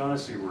Richard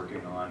O'Shaughnessy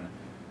working on,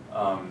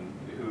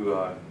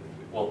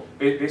 well,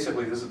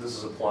 basically this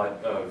is a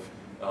plot of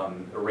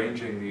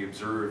arranging the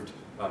observed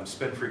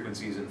spin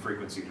frequencies and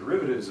frequency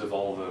derivatives of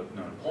all the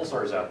known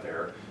pulsars out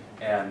there.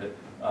 And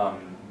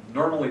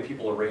normally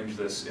people arrange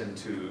this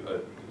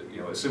into,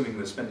 you know, assuming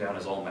the spin down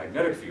is all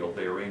magnetic field,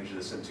 they arrange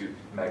this into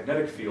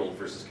magnetic field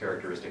versus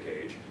characteristic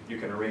age. You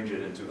can arrange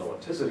it into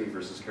ellipticity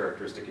versus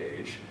characteristic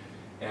age.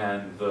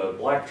 And the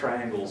black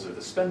triangles are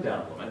the spin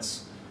down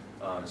limits.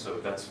 So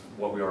that's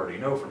what we already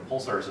know from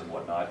pulsars and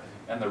whatnot.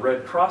 And the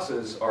red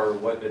crosses are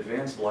what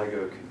advanced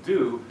LIGO can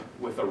do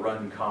with a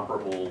run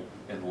comparable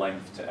in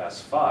length to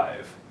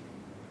S5.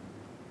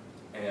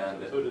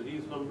 And so do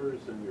these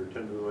numbers in your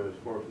 10 to the minus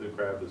 4 for the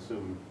crab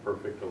assume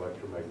perfect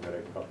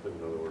electromagnetic coupling?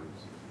 In other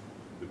words,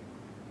 the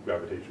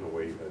gravitational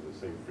wave has the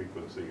same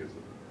frequency as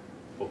the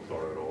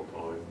pulsar at all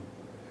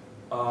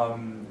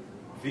time?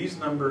 These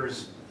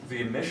numbers,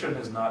 the emission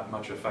is not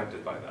much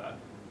affected by that.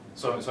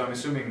 So I'm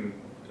assuming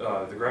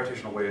the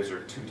gravitational waves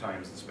are 2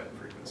 times the spin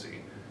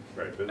frequency.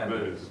 Right, but then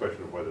it's a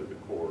question of whether the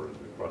core is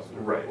across the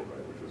right,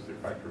 which was the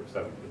factor of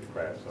 7 for the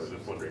crab. So I was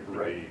just wondering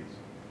for these.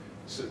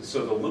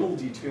 So the little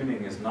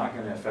detuning is not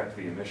going to affect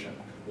the emission.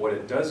 What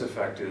it does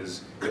affect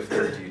is if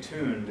they're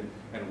detuned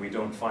and we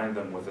don't find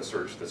them with a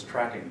search that's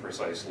tracking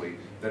precisely,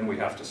 then we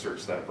have to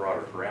search that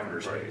broader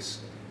parameter space,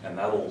 and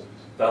that'll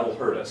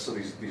hurt us. So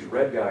these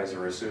red guys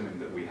are assuming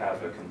that we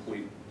have a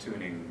complete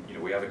tuning, you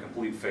know, we have a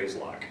complete phase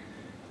lock,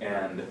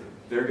 and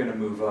they're going to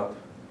move up.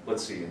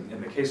 Let's see, in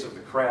the case of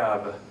the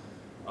crab,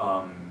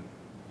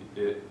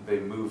 they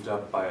moved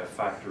up by a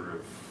factor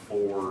of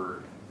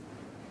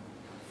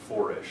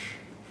 4-ish.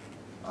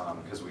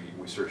 Because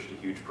we searched a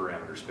huge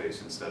parameter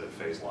space instead of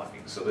phase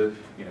locking. So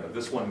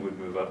this one would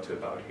move up to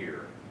about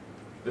here.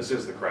 This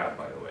is the crab,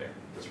 by the way,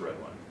 this red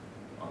one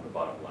on the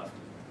bottom left.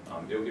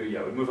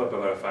 It would move up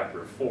about a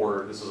factor of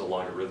 4. This is a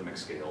logarithmic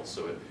scale,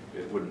 so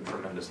it wouldn't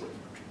tremendously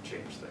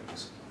change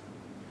things.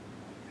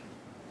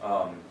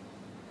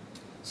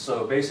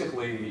 So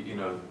basically,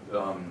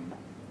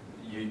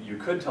 you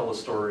could tell a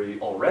story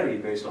already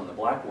based on the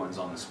black ones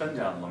on the spin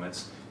down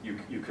limits.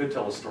 You could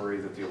tell a story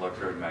that the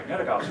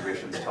electromagnetic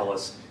observations tell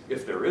us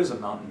if there is a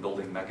mountain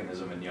building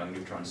mechanism in young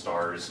neutron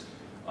stars,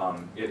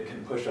 it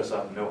can push us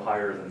up no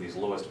higher than these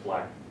lowest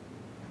black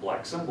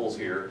symbols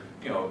here,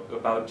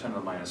 about 10 to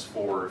the minus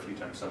 4, a few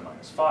times 10 to the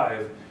minus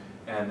 5,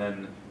 and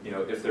then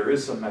if there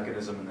is some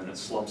mechanism and then it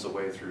slumps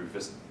away through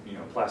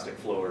plastic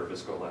flow or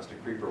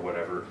viscoelastic creep or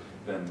whatever,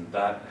 then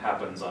that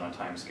happens on a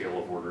time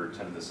scale of order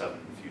 10 to the 7,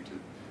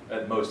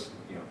 at most,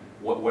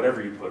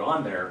 whatever you put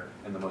on there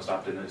in the most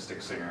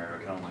optimistic scenario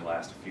can only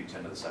last a few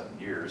 10 to the 7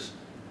 years.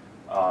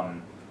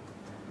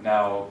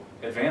 Now,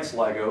 advanced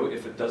LIGO,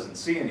 if it doesn't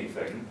see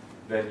anything,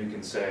 then you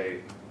can say,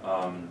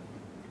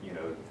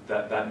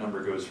 that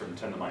number goes from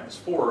 10 to the minus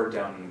 4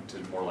 down to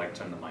more like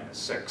 10 to the minus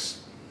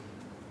 6.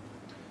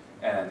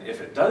 And if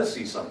it does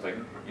see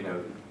something,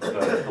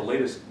 the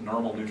latest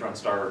normal neutron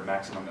star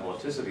maximum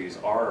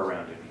ellipticities are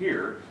around in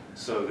here,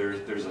 so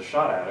there's a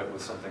shot at it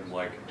with something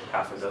like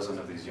half a dozen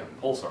of these young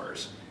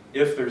pulsars,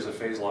 if there's a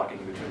phase locking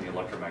between the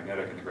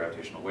electromagnetic and the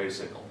gravitational wave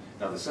signal.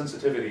 Now the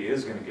sensitivity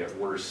is going to get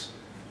worse,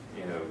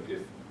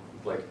 if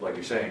like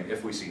you're saying,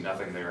 if we see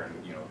nothing there,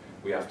 and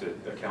we have to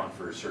account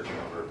for searching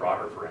over a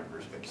broader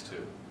parameter space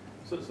too.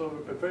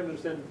 So if I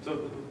understand,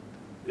 so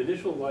the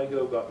initial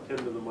LIGO got 10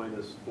 to the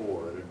minus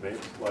 4, and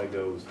advanced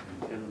LIGO is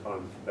 10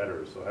 times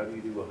better. So how do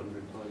you do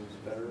 100 times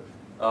better?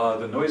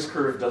 The noise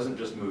curve doesn't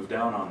just move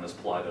down on this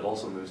plot; it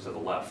also moves to the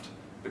left.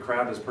 The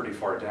crab is pretty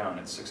far down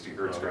at 60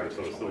 hertz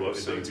gravitational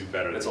waves, so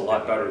it's a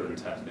lot better than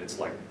 10. It's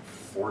like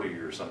 40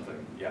 or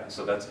something. Yeah,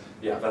 so that's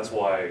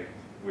why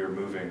we're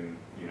moving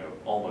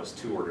almost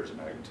 2 orders of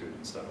magnitude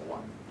instead of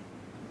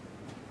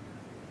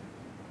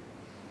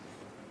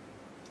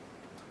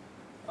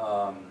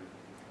 1.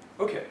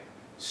 Okay,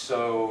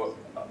 so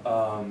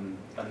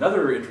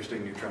another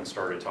interesting neutron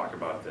star to talk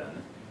about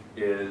then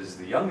is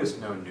the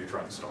youngest known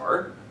neutron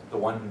star, the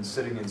one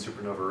sitting in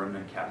supernova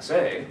remnant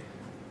CaSA.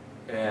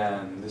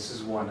 And this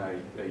is one I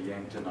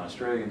yanked an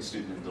Australian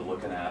student into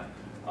looking at.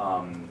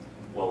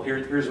 Well,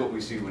 here's what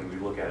we see when we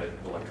look at it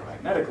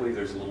electromagnetically.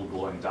 There's a little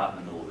glowing dot in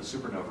the middle of the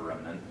supernova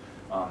remnant.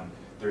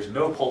 There's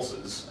no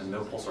pulses and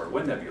no pulsar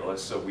wind nebula,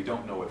 so we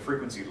don't know what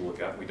frequency to look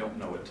at. We don't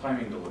know what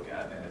timing to look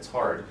at, and it's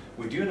hard.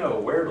 We do know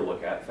where to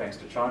look at, thanks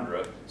to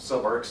Chandra,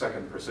 sub-arc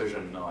second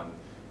precision on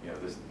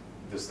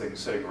this thing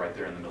sitting right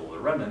there in the middle of the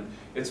remnant.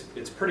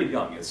 It's pretty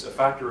young. It's a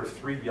factor of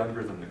 3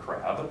 younger than the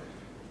crab,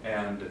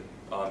 and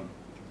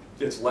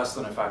it's less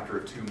than a factor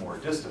of 2 more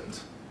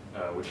distant,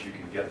 which you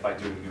can get by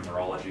doing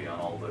numerology on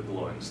all the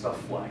glowing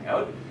stuff flying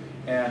out.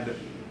 And,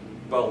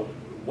 well,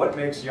 what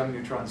makes young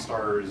neutron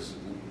stars,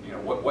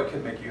 what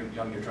can make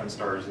young neutron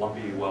stars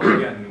lumpy? Well,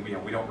 again,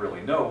 we don't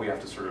really know. We have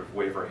to sort of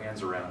wave our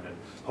hands around and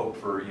hope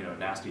for,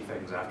 nasty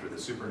things after the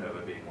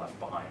supernova being left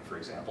behind, for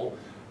example.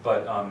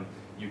 But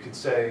you could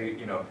say,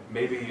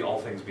 maybe all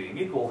things being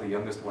equal, the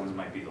youngest ones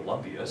might be the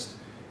lumpiest.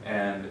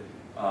 And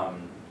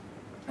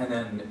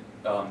then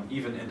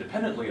even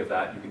independently of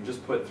that, you can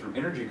just put through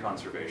energy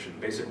conservation,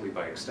 basically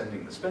by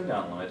extending the spin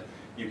down limit,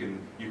 you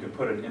can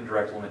put an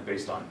indirect limit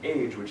based on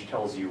age, which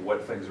tells you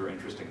what things are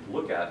interesting to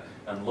look at.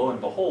 And lo and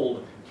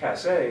behold,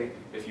 CaSA,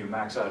 if you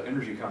max out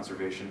energy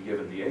conservation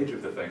given the age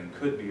of the thing,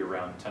 could be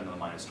around 10 to the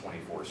minus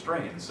 24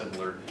 strains,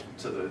 similar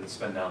to the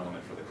spin down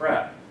limit for the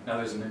crab. Now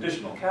there's an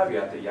additional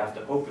caveat that you have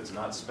to hope it's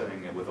not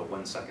spinning it with a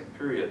 1 second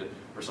period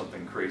or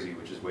something crazy,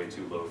 which is way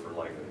too low for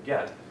LIGO to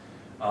get.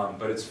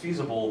 But it's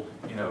feasible,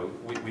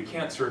 we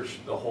can't search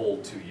the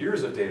whole 2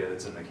 years of data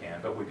that's in the can,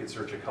 but we could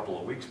search a couple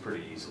of weeks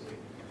pretty easily.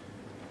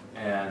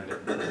 And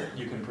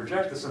you can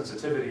project the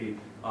sensitivity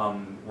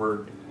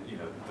where,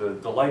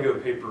 the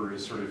LIGO paper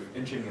is sort of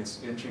inching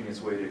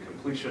its way to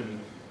completion.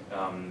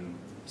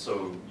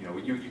 So,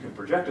 you can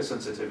project a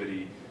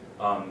sensitivity.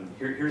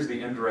 Here's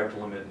the indirect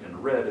limit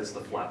in red, it's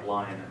the flat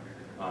line,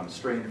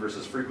 strain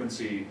versus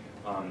frequency.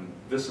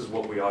 This is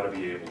what we ought to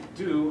be able to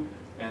do.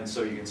 And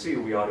so you can see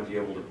we ought to be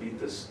able to beat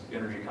this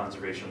energy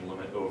conservation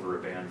limit over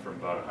a band from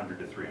about 100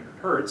 to 300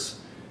 hertz.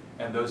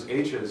 And those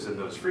H's and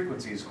those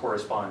frequencies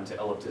correspond to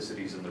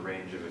ellipticities in the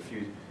range of a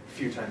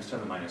few times 10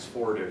 to the minus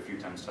 4 to a few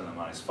times 10 to the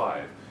minus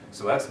 5.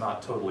 So that's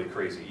not totally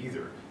crazy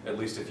either, at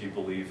least if you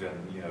believe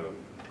in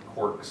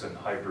quarks and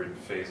hybrid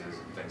phases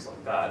and things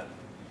like that.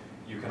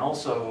 You can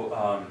also,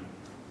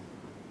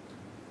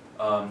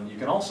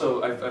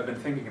 I've been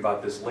thinking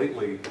about this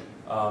lately,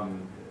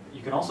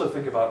 you can also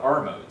think about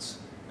R modes.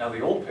 Now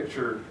the old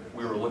picture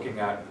we were looking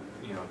at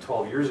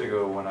 12 years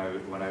ago when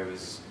I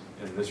was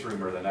in this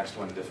room or the next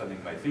one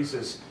defending my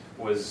thesis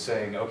was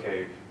saying,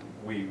 okay,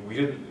 we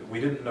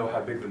didn't know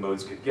how big the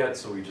modes could get,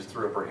 so we just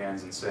threw up our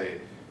hands and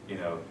say,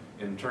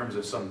 in terms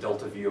of some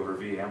delta V over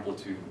V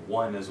amplitude,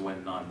 1 is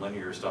when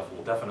nonlinear stuff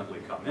will definitely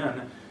come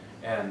in,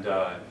 and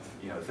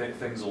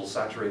things will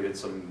saturate at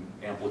some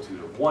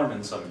amplitude of 1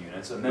 in some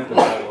units, and then it's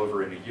all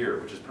over in a year,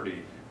 which is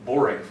pretty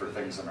boring for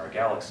things in our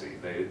galaxy.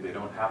 They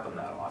don't happen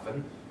that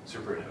often,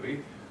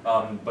 supernovae.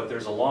 But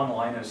there's a long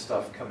line of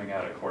stuff coming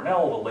out of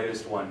Cornell. The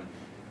latest one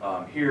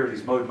here,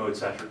 these mode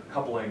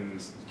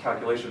couplings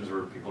calculations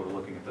where people are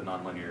looking at the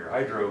nonlinear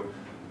hydro,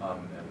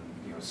 and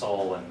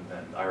Saul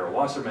and Ira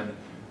Wasserman.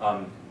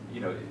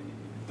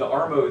 The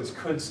R modes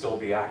could still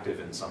be active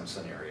in some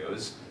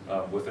scenarios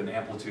with an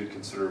amplitude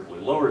considerably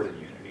lower than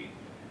unity.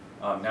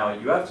 Now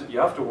you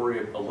have to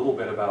worry a little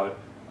bit about.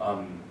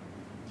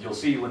 You'll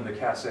see when the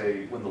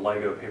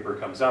LIGO paper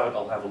comes out,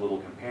 I'll have a little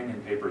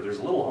companion paper. There's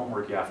a little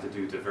homework you have to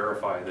do to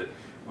verify that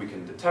we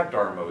can detect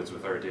R modes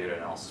with our data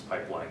analysis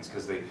pipelines,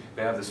 because they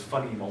have this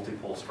funny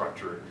multipole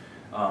structure,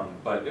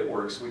 but it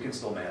works. We can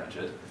still manage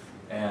it.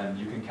 And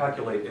you can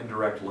calculate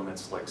indirect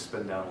limits like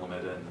spin down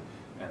limit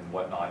and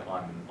whatnot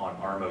on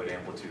R mode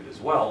amplitude as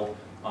well.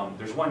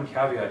 There's one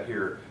caveat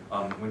here.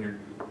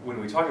 When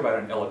we talk about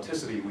an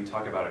ellipticity, we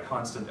talk about a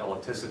constant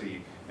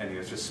ellipticity, and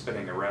it's just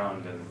spinning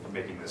around and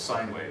making this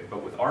sine wave.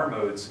 But with R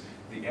modes,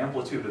 the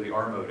amplitude of the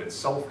R mode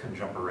itself can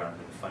jump around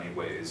in funny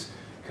ways,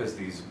 because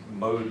these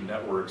mode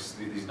networks,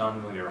 these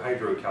nonlinear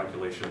hydro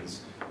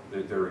calculations,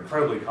 they're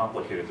incredibly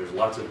complicated. There's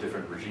lots of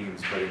different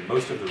regimes, but in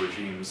most of the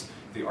regimes,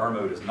 the R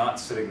mode is not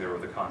sitting there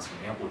with a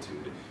constant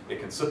amplitude. It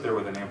can sit there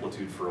with an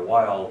amplitude for a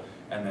while,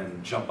 and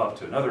then jump up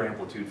to another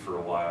amplitude for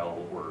a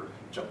while, or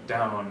jump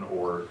down,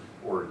 or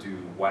do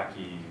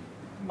wacky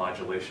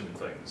modulation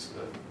things.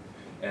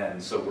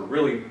 And so we're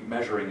really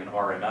measuring an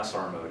RMS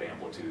R mode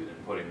amplitude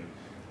and putting,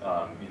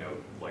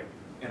 like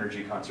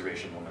energy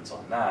conservation limits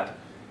on that.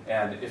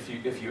 And if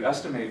you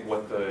estimate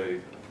what the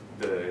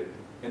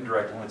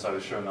indirect limits I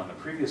was showing on the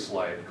previous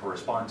slide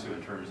correspond to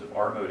in terms of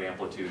R mode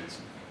amplitudes,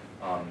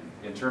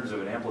 in terms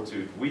of an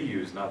amplitude we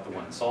use, not the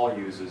one Sol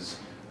uses,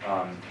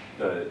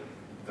 the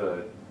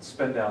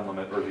spin down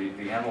limit, or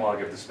the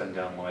analog of the spin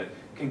down limit,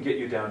 can get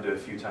you down to a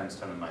few times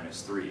 10 to the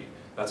minus 3.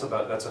 That's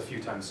a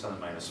few times 10 to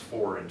the minus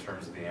 4 in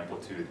terms of the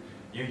amplitude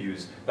you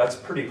use. That's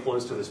pretty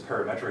close to this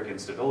parametric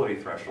instability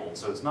threshold,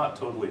 so it's not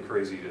totally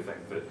crazy to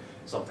think that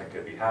something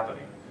could be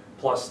happening.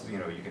 Plus,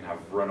 you can have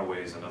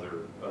runaways and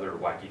other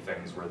wacky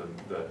things where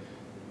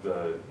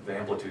the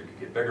amplitude could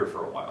get bigger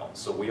for a while.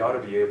 So we ought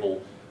to be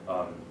able.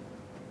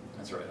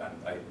 That's right.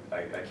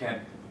 I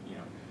can't.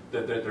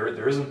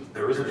 There isn't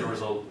a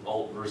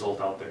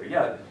result out there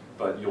yet,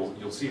 but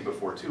you'll see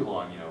before too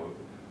long.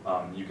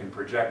 You can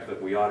project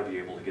that we ought to be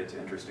able to get to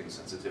interesting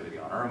sensitivity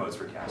on R modes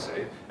for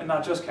CaJAGWR, and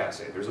not just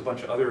CaJAGWR. There's a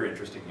bunch of other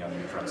interesting young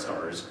neutron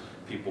stars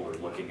people are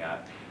looking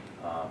at,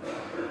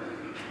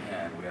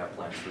 and we have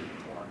plans for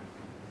more.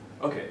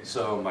 Okay,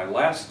 so my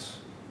last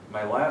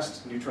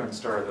neutron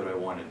star that I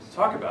wanted to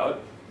talk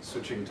about,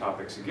 switching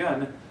topics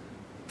again.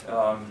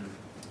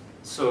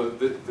 So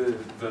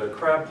the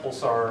Crab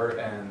pulsar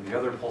and the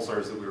other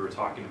pulsars that we were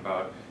talking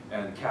about,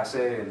 and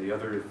CaJAGWR and the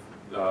other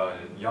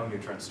young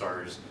neutron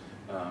stars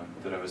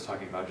that I was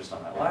talking about just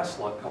on that last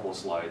couple of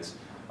slides,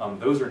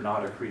 those are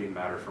not accreting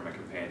matter from a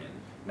companion.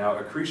 Now,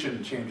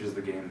 accretion changes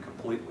the game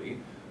completely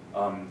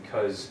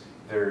because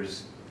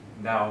there's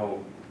now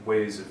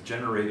ways of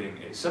generating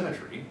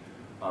asymmetry.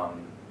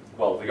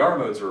 Well, the R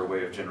modes are a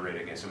way of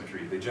generating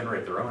asymmetry. They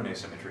generate their own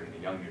asymmetry in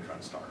a young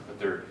neutron star, but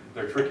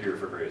they're trickier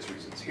for various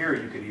reasons. Here,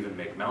 you could even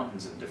make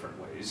mountains in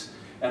different ways,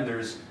 and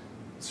there's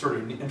sort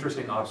of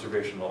interesting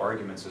observational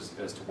arguments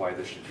as to why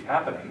this should be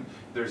happening.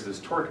 There's this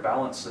torque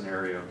balance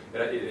scenario.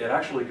 It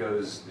actually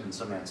goes in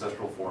some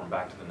ancestral form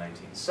back to the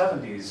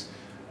 1970s.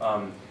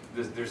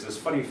 There's this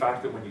funny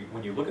fact that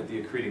when you look at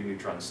the accreting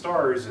neutron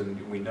stars,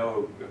 and we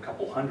know a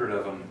couple hundred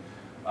of them,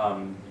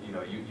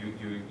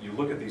 you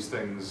look at these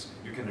things,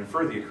 you can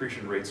infer the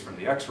accretion rates from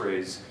the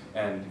X-rays,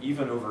 and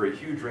even over a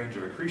huge range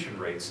of accretion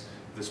rates,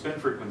 the spin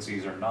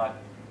frequencies are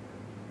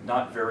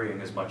not varying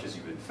as much as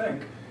you would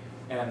think,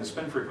 and the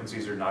spin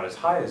frequencies are not as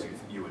high as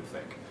you would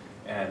think.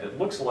 And it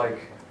looks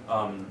like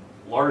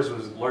Lars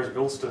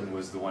Bilston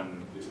was the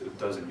one a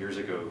dozen years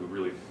ago who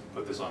really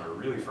put this on a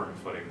really firm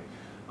footing.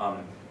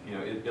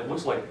 It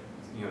looks like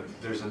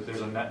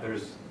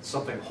there's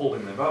something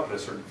holding them up at a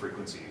certain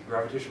frequency.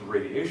 Gravitational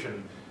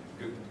radiation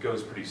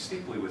goes pretty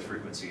steeply with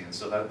frequency, and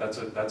so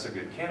that's a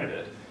good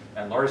candidate.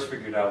 And Lars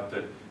figured out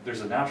that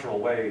there's a natural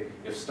way,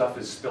 if stuff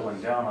is spilling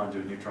down onto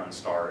a neutron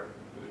star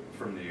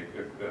from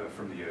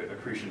the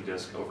accretion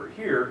disk over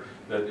here,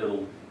 that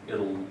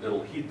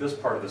it'll heat this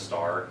part of the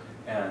star,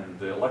 and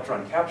the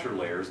electron capture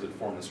layers that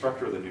form the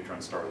structure of the neutron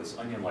star, this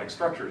onion-like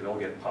structure, they'll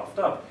get puffed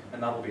up,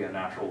 and that'll be a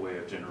natural way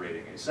of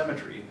generating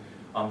asymmetry.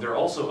 There are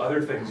also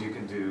other things you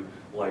can do,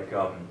 like,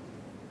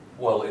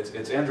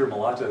 it's Andrew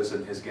Malatos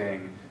and his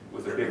gang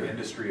with a big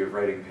industry of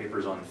writing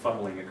papers on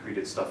funneling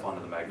accreted stuff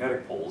onto the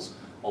magnetic poles,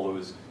 although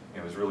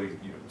it was really,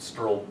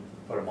 Sturl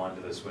put him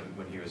onto this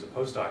when he was a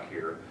postdoc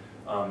here.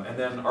 And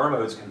then R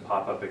modes can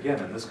pop up again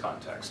in this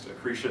context.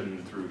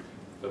 Accretion through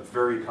a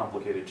very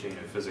complicated chain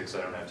of physics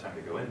I don't have time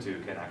to go into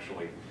can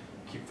actually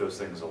keep those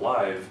things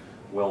alive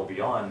well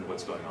beyond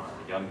what's going on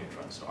in a young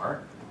neutron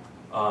star.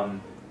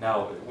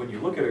 Now, when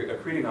you look at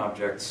accreting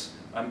objects,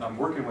 I'm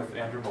working with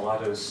Andrew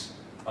Malatos.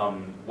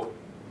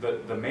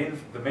 The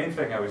main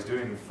thing I was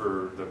doing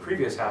for the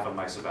previous half of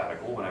my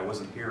sabbatical, when I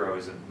wasn't here, I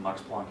was at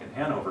Max Planck in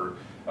Hanover.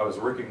 I was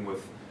working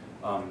with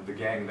the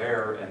gang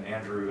there and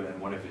Andrew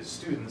and one of his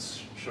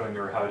students, showing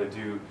her how to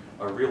do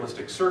a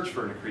realistic search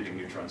for an accreting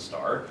neutron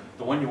star.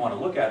 The one you want to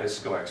look at is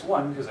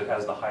CaJAGWR because it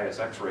has the highest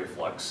X-ray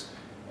flux,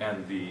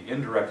 and the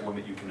indirect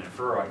limit you can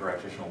infer on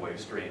gravitational wave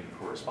strain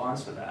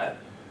corresponds to that.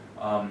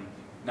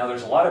 Now,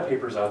 there's a lot of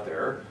papers out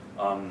there,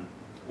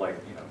 like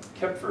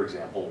Kip, for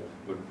example,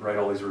 would write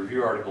all these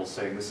review articles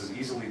saying this is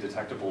easily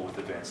detectable with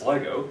advanced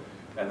LIGO,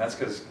 and that's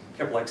because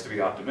Kip likes to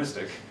be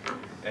optimistic.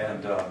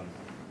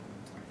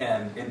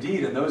 And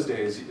indeed, in those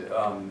days,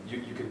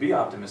 you could be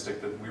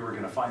optimistic that we were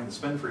going to find the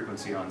spin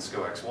frequency on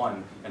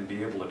CaJAGWR and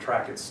be able to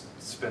track its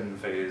spin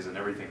phase and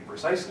everything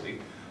precisely.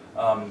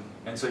 And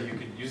so you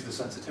could use the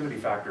sensitivity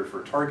factor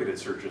for targeted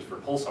searches for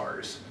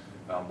pulsars,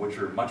 which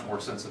are much more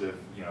sensitive,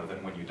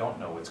 than when you don't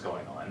know what's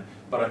going on.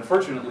 But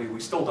unfortunately,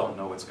 we still don't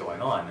know what's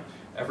going on.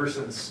 Ever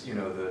since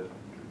the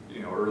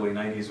early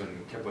 90s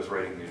when Kip was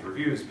writing these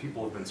reviews,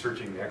 people have been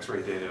searching the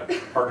X-ray data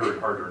harder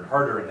and harder and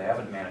harder, and they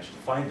haven't managed to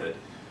find it.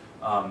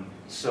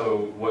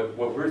 So what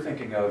we're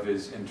thinking of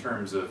is in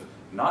terms of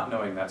not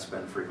knowing that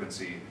spin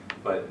frequency,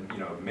 but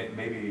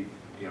maybe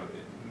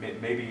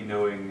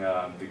knowing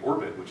the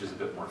orbit, which is a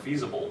bit more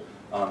feasible.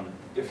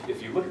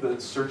 If you look at the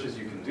searches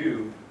you can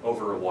do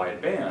over a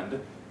wide band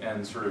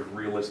and sort of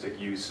realistic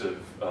use of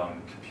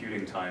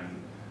computing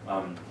time,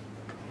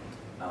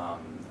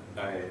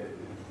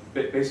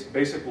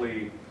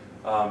 Basically,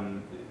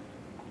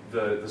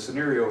 the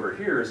scenario over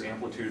here is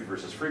amplitude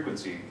versus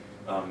frequency.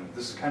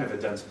 This is kind of a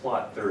dense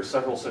plot. There are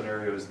several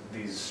scenarios.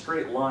 These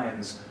straight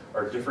lines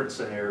are different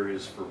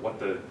scenarios for what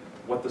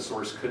the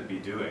source could be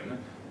doing.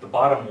 The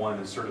bottom one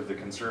is sort of the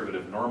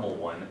conservative normal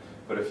one,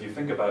 but if you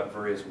think about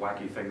various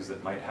wacky things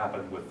that might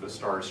happen with the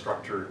star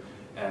structure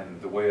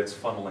and the way it's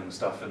funneling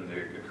stuff in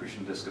the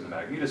accretion disk in the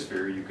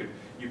magnetosphere,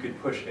 you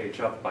could push H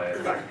up by a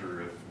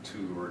factor of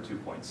 2 or 2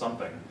 point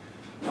something.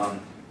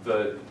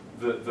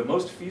 The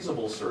most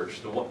feasible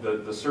search,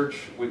 the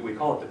search, we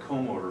call it the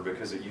comb over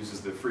because it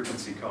uses the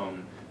frequency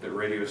comb that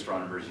radio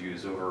astronomers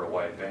use over a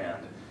wide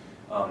band.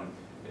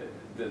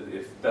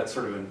 If that's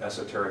sort of an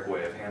esoteric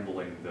way of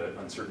handling the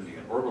uncertainty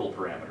in orbital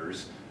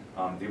parameters.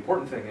 The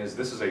important thing is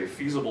this is a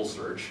feasible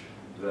search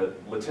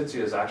that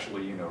Letizia is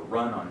actually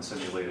run on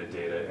simulated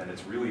data, and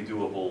it's really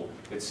doable.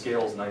 It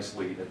scales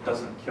nicely. It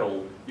doesn't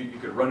kill. You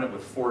could run it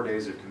with 4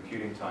 days of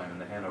computing time in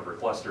the Hanover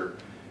cluster,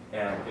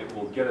 and it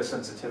will get a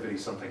sensitivity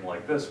something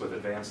like this with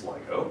advanced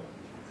LIGO,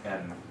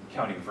 and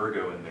counting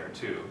Virgo in there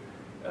too,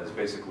 as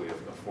basically a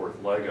fourth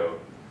LIGO.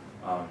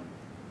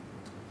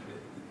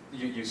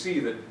 You see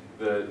that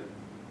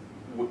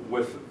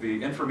with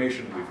the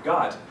information we've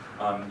got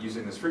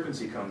using this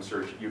frequency comb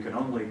search, you can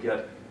only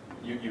get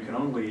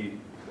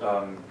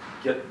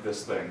get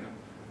this thing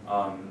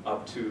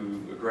up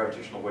to a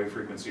gravitational wave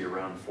frequency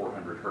around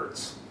 400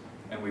 hertz.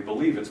 And we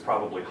believe it's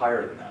probably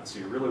higher than that. So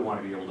you really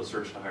want to be able to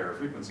search to higher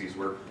frequencies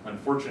where,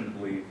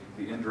 unfortunately,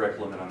 the indirect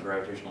limit on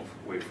gravitational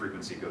wave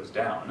frequency goes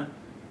down.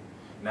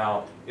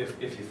 Now,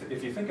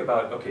 if you think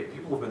about, okay,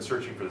 people have been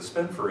searching for the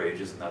spin for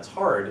ages, and that's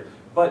hard,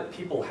 but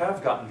people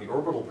have gotten the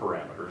orbital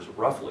parameters,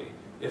 roughly.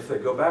 If they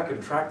go back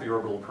and track the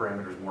orbital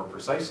parameters more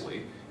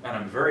precisely, and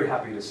I'm very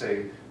happy to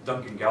say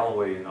Duncan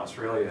Galloway in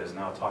Australia is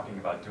now talking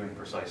about doing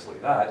precisely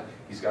that.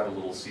 He's got a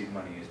little seed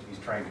money. He's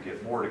trying to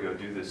get more to go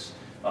do this.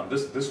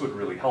 This would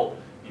really help.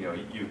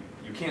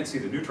 You can't see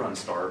the neutron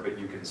star, but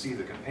you can see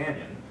the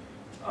companion.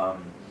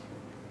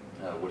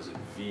 What is it?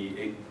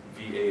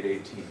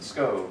 V818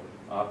 SCO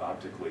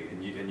optically,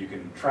 and you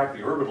can track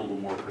the orbital a little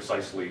more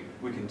precisely.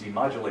 We can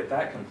demodulate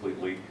that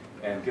completely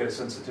and get a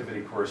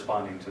sensitivity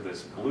corresponding to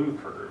this blue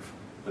curve,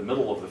 the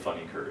middle of the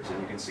funny curves,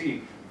 and you can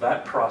see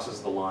that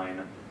crosses the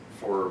line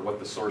for what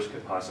the source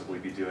could possibly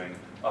be doing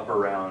up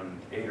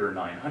around 800 or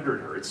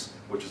 900 hertz,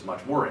 which is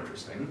much more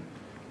interesting.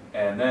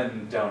 And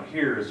then down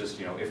here is just,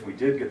 if we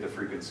did get the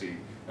frequency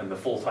and the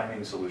full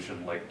timing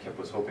solution like Kip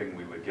was hoping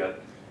we would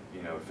get,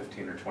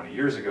 15 or 20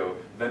 years ago,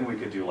 then we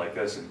could do like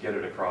this and get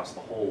it across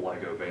the whole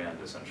LIGO band,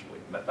 essentially.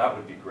 That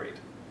would be great.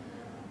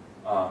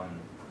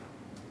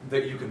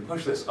 That you can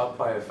push this up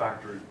by a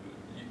factor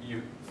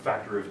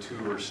of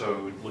 2 or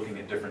so, looking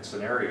at different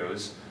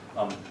scenarios.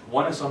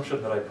 One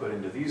assumption that I put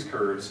into these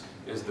curves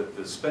is that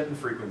the spin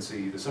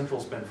frequency, the central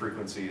spin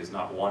frequency, is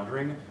not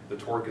wandering. The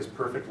torque is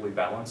perfectly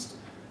balanced.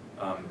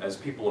 As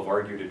people have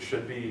argued it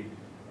should be.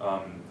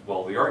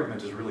 Well, the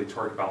argument is really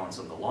torque balance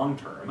in the long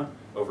term,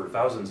 over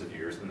thousands of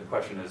years, and the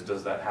question is,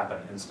 does that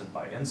happen instant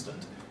by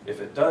instant?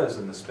 If it does,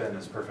 and the spin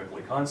is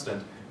perfectly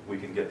constant, we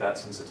can get that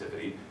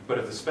sensitivity. But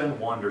if the spin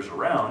wanders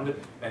around,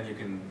 and you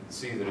can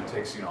see that it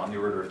takes, on the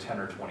order of 10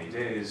 or 20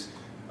 days,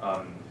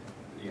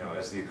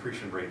 as the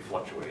accretion rate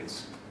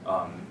fluctuates,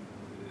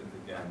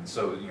 and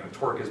so,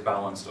 torque is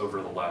balanced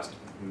over the last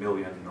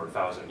 1,000,000 or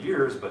 1,000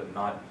 years, but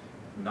not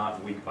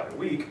week by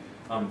week.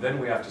 Then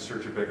we have to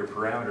search a bigger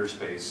parameter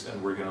space,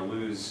 and we're going to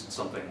lose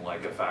something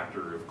like a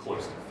factor of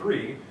close to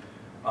 3,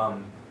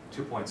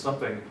 2 point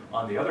something.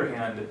 On the other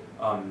hand,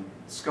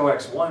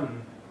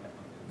 SCOX1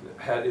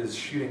 is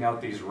shooting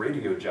out these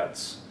radio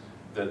jets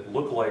that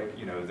look like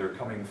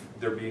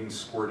they're being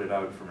squirted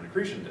out from an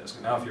accretion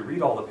disk. Now, if you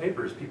read all the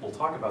papers, people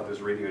talk about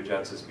those radio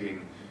jets as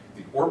being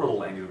the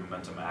orbital angular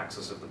momentum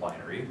axis of the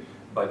binary.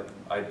 But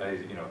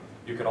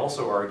you could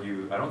also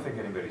argue, I don't think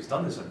anybody's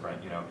done this in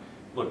print.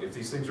 Look, if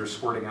these things are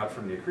squirting out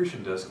from the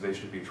accretion disk, they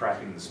should be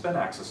tracking the spin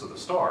axis of the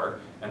star,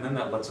 and then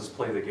that lets us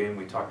play the game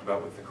we talked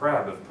about with the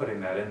crab of putting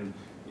that in.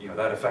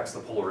 That affects the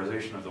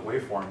polarization of the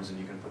waveforms, and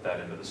you can put that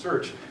into the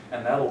search,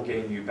 and that'll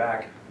gain you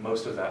back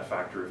most of that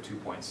factor of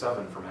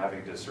 2.7 from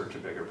having to search a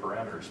bigger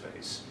parameter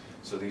space.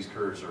 So these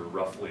curves are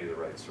roughly the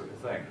right sort of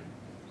thing.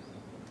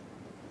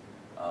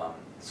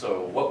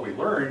 So what we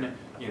learn,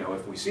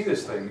 if we see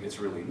this thing, it's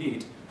really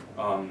neat.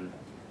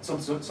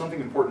 Something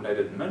important I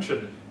didn't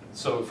mention.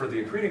 So for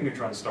the accreting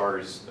neutron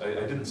stars, I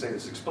didn't say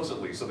this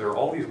explicitly, so there are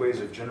all these ways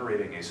of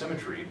generating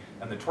asymmetry,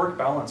 and the torque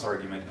balance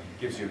argument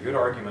gives you a good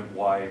argument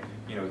why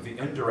the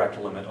indirect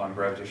limit on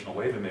gravitational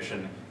wave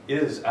emission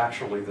is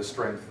actually the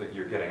strength that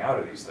you're getting out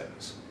of these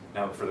things.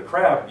 Now for the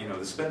crab,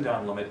 the spin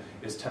down limit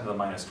is 10 to the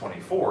minus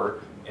 24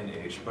 in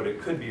H, but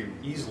it could be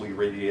easily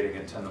radiating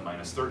at 10 to the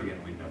minus 30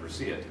 and we'd never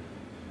see it.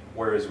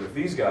 Whereas with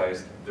these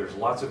guys, there's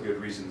lots of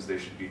good reasons they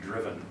should be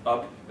driven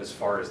up as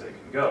far as they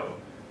can go.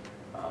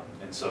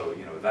 And so,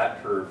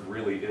 that curve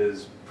really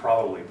is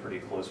probably pretty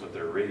close with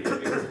their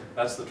radiating.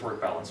 That's the torque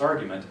balance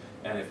argument,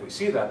 and if we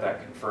see that,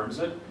 that confirms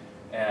it.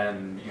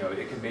 And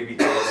it can maybe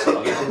tell us some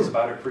other things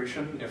about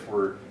accretion if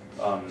we're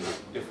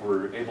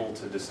able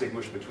to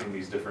distinguish between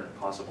these different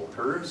possible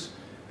curves.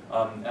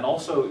 And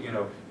also,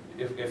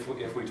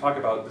 if we talk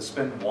about the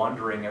spin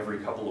wandering every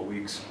couple of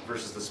weeks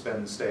versus the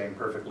spin staying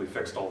perfectly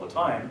fixed all the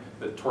time,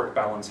 the torque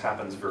balance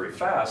happens very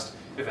fast.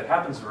 If it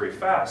happens very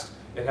fast,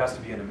 it has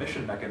to be an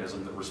emission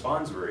mechanism that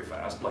responds very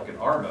fast, like an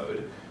R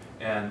mode.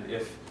 And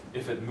if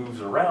it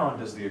moves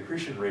around as the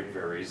accretion rate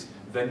varies,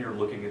 then you're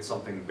looking at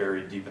something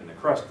buried deep in the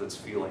crust that's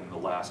feeling the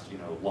last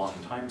long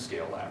time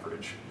scale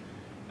average.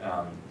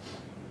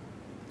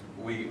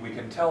 We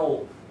can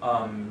tell,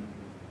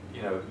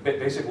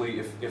 basically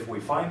if we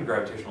find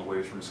gravitational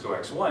waves from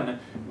SCOX-1,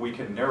 we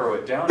can narrow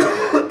it down.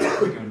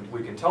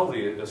 we can tell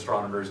the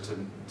astronomers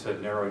to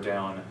narrow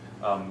down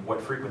what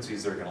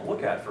frequencies they're going to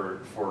look at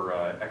for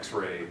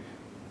X-ray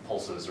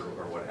pulses or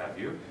what have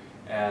you.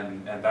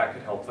 And that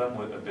could help them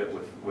a bit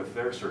with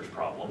their search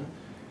problem.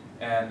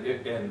 And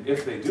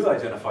if they do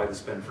identify the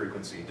spin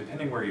frequency,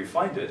 depending where you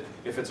find it,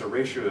 if it's a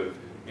ratio of,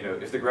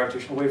 if the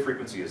gravitational wave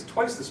frequency is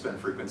twice the spin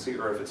frequency,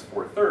 or if it's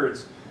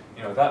 4/3,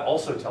 that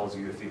also tells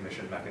you if the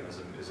emission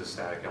mechanism is a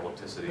static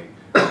ellipticity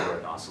or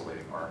an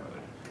oscillating R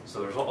mode. So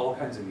there's all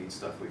kinds of neat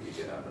stuff we could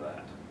get out of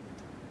that.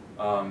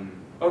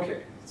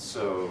 Okay,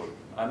 so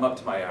I'm up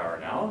to my hour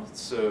now.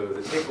 So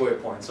the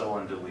takeaway points I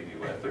wanted to leave you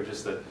with are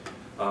just that,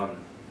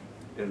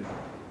 in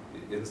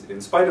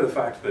spite of the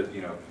fact that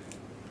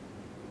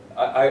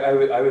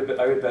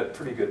I would bet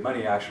pretty good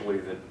money actually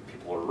that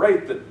people are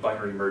right that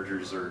binary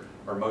mergers are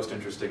most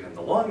interesting in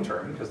the long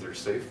term because they're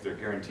safe, they're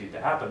guaranteed to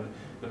happen.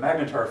 The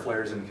magnetar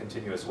flares and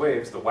continuous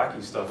waves, the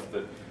wacky stuff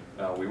that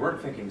we weren't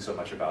thinking so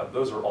much about,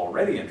 those are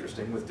already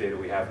interesting with data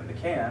we have in the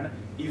can.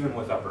 Even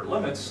with upper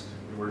limits,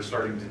 we're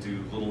starting to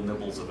do little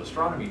nibbles of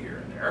astronomy here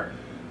and there.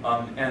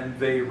 And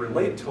they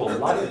relate to a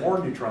lot more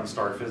neutron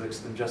star physics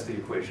than just the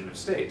equation of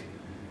state.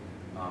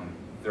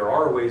 There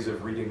are ways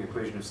of reading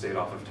equation of state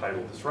off of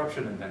tidal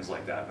disruption and things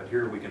like that, but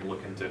here we can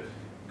look into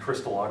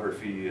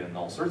crystallography and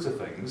all sorts of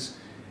things.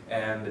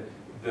 And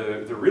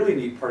the really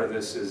neat part of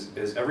this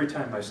is every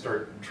time I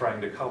start trying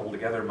to cobble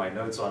together my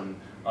notes on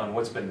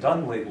what's been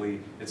done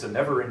lately, it's a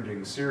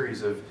never-ending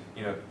series of,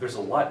 there's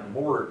a lot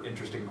more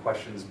interesting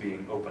questions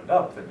being opened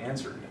up than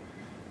answered.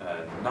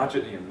 Not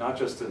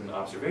just in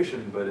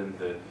observation, but in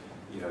the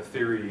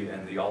theory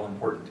and the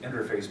all-important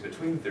interface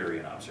between theory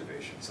and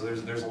observation. So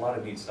there's a lot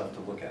of neat stuff to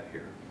look at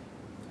here.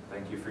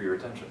 Thank you for your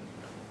attention.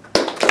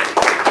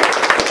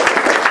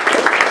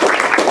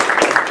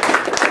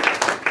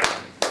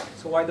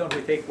 So why don't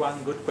we take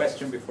one good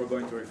question before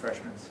going to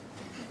refreshments?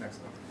 Next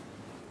one.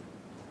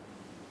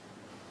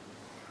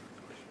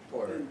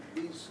 And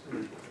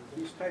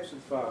these types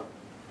of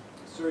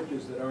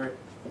surges that aren't,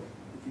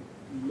 if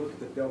you look at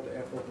the delta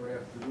F over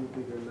F,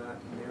 presumably they're not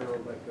narrow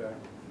like a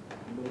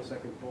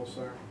millisecond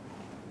pulsar.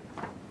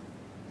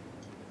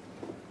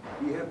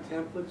 Do you have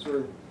templates,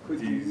 or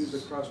could you use a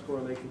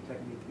cross-correlation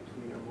technique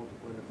between our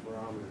multiple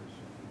interferometers?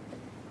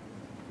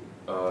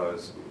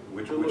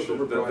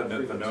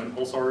 The known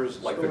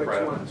pulsars, like the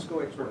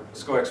SCOX-1.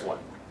 SCOX-1.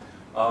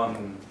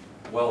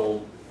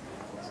 Well,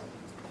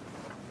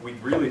 we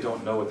really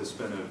don't know what the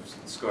spin of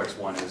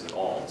SCOX-1 is at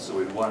all, so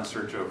we'd want to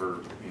search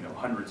over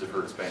hundreds of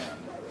hertz band.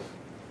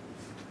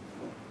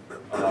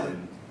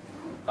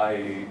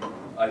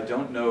 I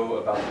don't know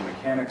about the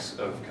mechanics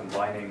of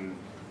combining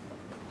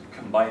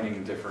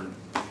different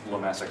low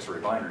mass X-ray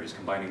binaries,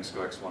 combining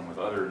SCOX-1 with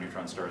other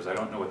neutron stars. I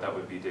don't know what that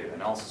would be data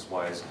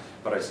analysis-wise,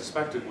 but I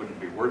suspect it wouldn't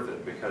be worth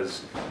it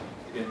because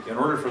in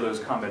order for those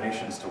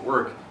combinations to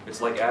work, it's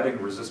like adding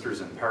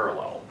resistors in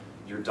parallel.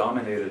 You're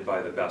dominated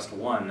by the best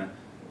one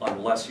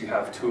unless you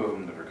have two of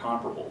them that are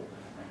comparable.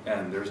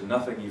 And there's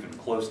nothing even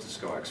close to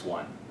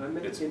SCOX-1. I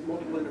meant in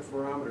multiple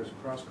interferometers,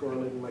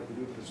 cross-correlating like we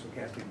do for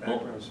stochastic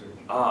background search.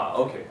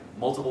 Okay.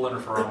 Multiple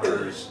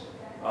interferometers.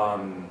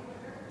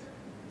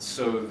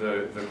 So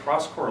the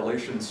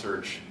cross-correlation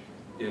search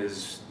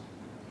is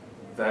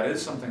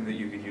something that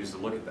you could use to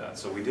look at that.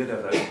 So we did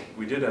have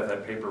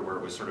that paper where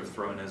it was sort of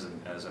thrown as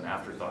an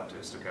afterthought to a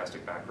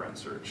stochastic background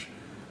search.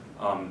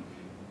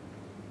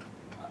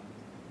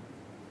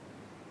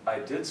 I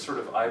did sort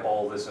of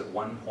eyeball this at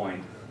one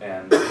point,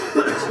 and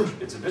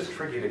it's a bit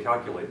tricky to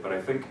calculate. But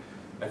I think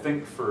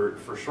for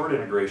short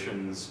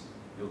integrations,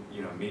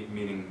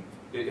 meaning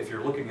if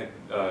you're looking at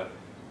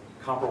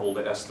comparable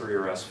to S3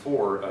 or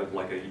S4,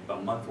 like a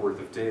month worth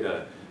of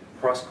data,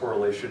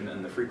 cross-correlation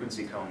and the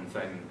frequency cone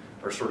thing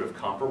are sort of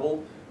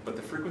comparable, but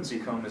the frequency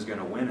cone is going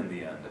to win in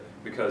the end,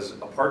 because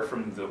apart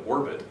from the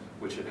orbit,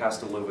 which it has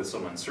to live with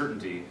some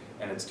uncertainty,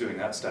 and it's doing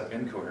that step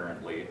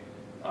incoherently,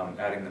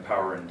 adding the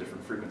power in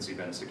different frequency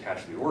bands to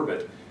catch the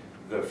orbit,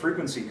 the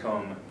frequency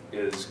cone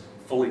is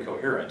fully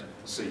coherent,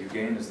 so you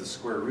gain as the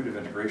square root of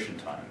integration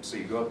time. So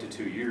you go up to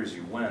 2 years,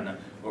 you win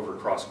over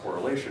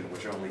cross-correlation,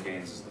 which only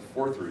gains as the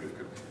fourth root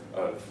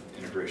of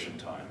integration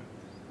time,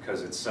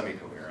 because it's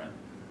semi-coherent.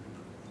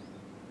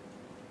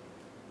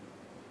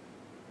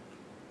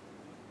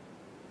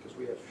 Because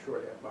we have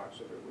short f-box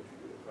of it, which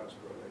we do the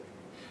cross-correlation.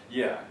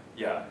 Yeah,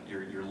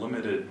 you're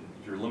limited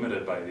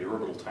by the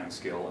orbital time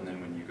scale, and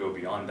then when you go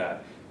beyond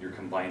that, you're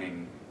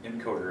combining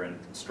incoherent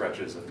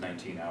stretches of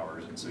 19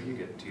 hours, and so you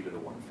get t to the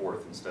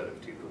 1/4 instead of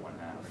t to the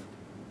 1/2.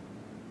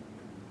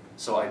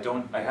 So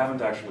I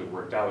haven't actually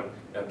worked out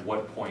at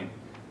what point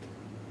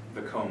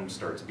the comb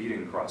starts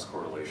beating cross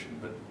correlation,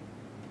 but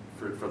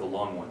for the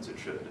long ones it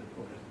should.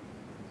 Okay.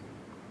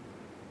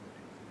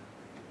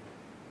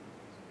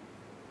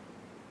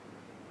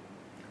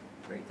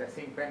 Great. I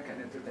think Ben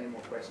can entertain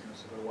more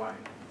questions for a while.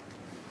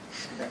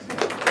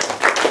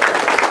 Thank you.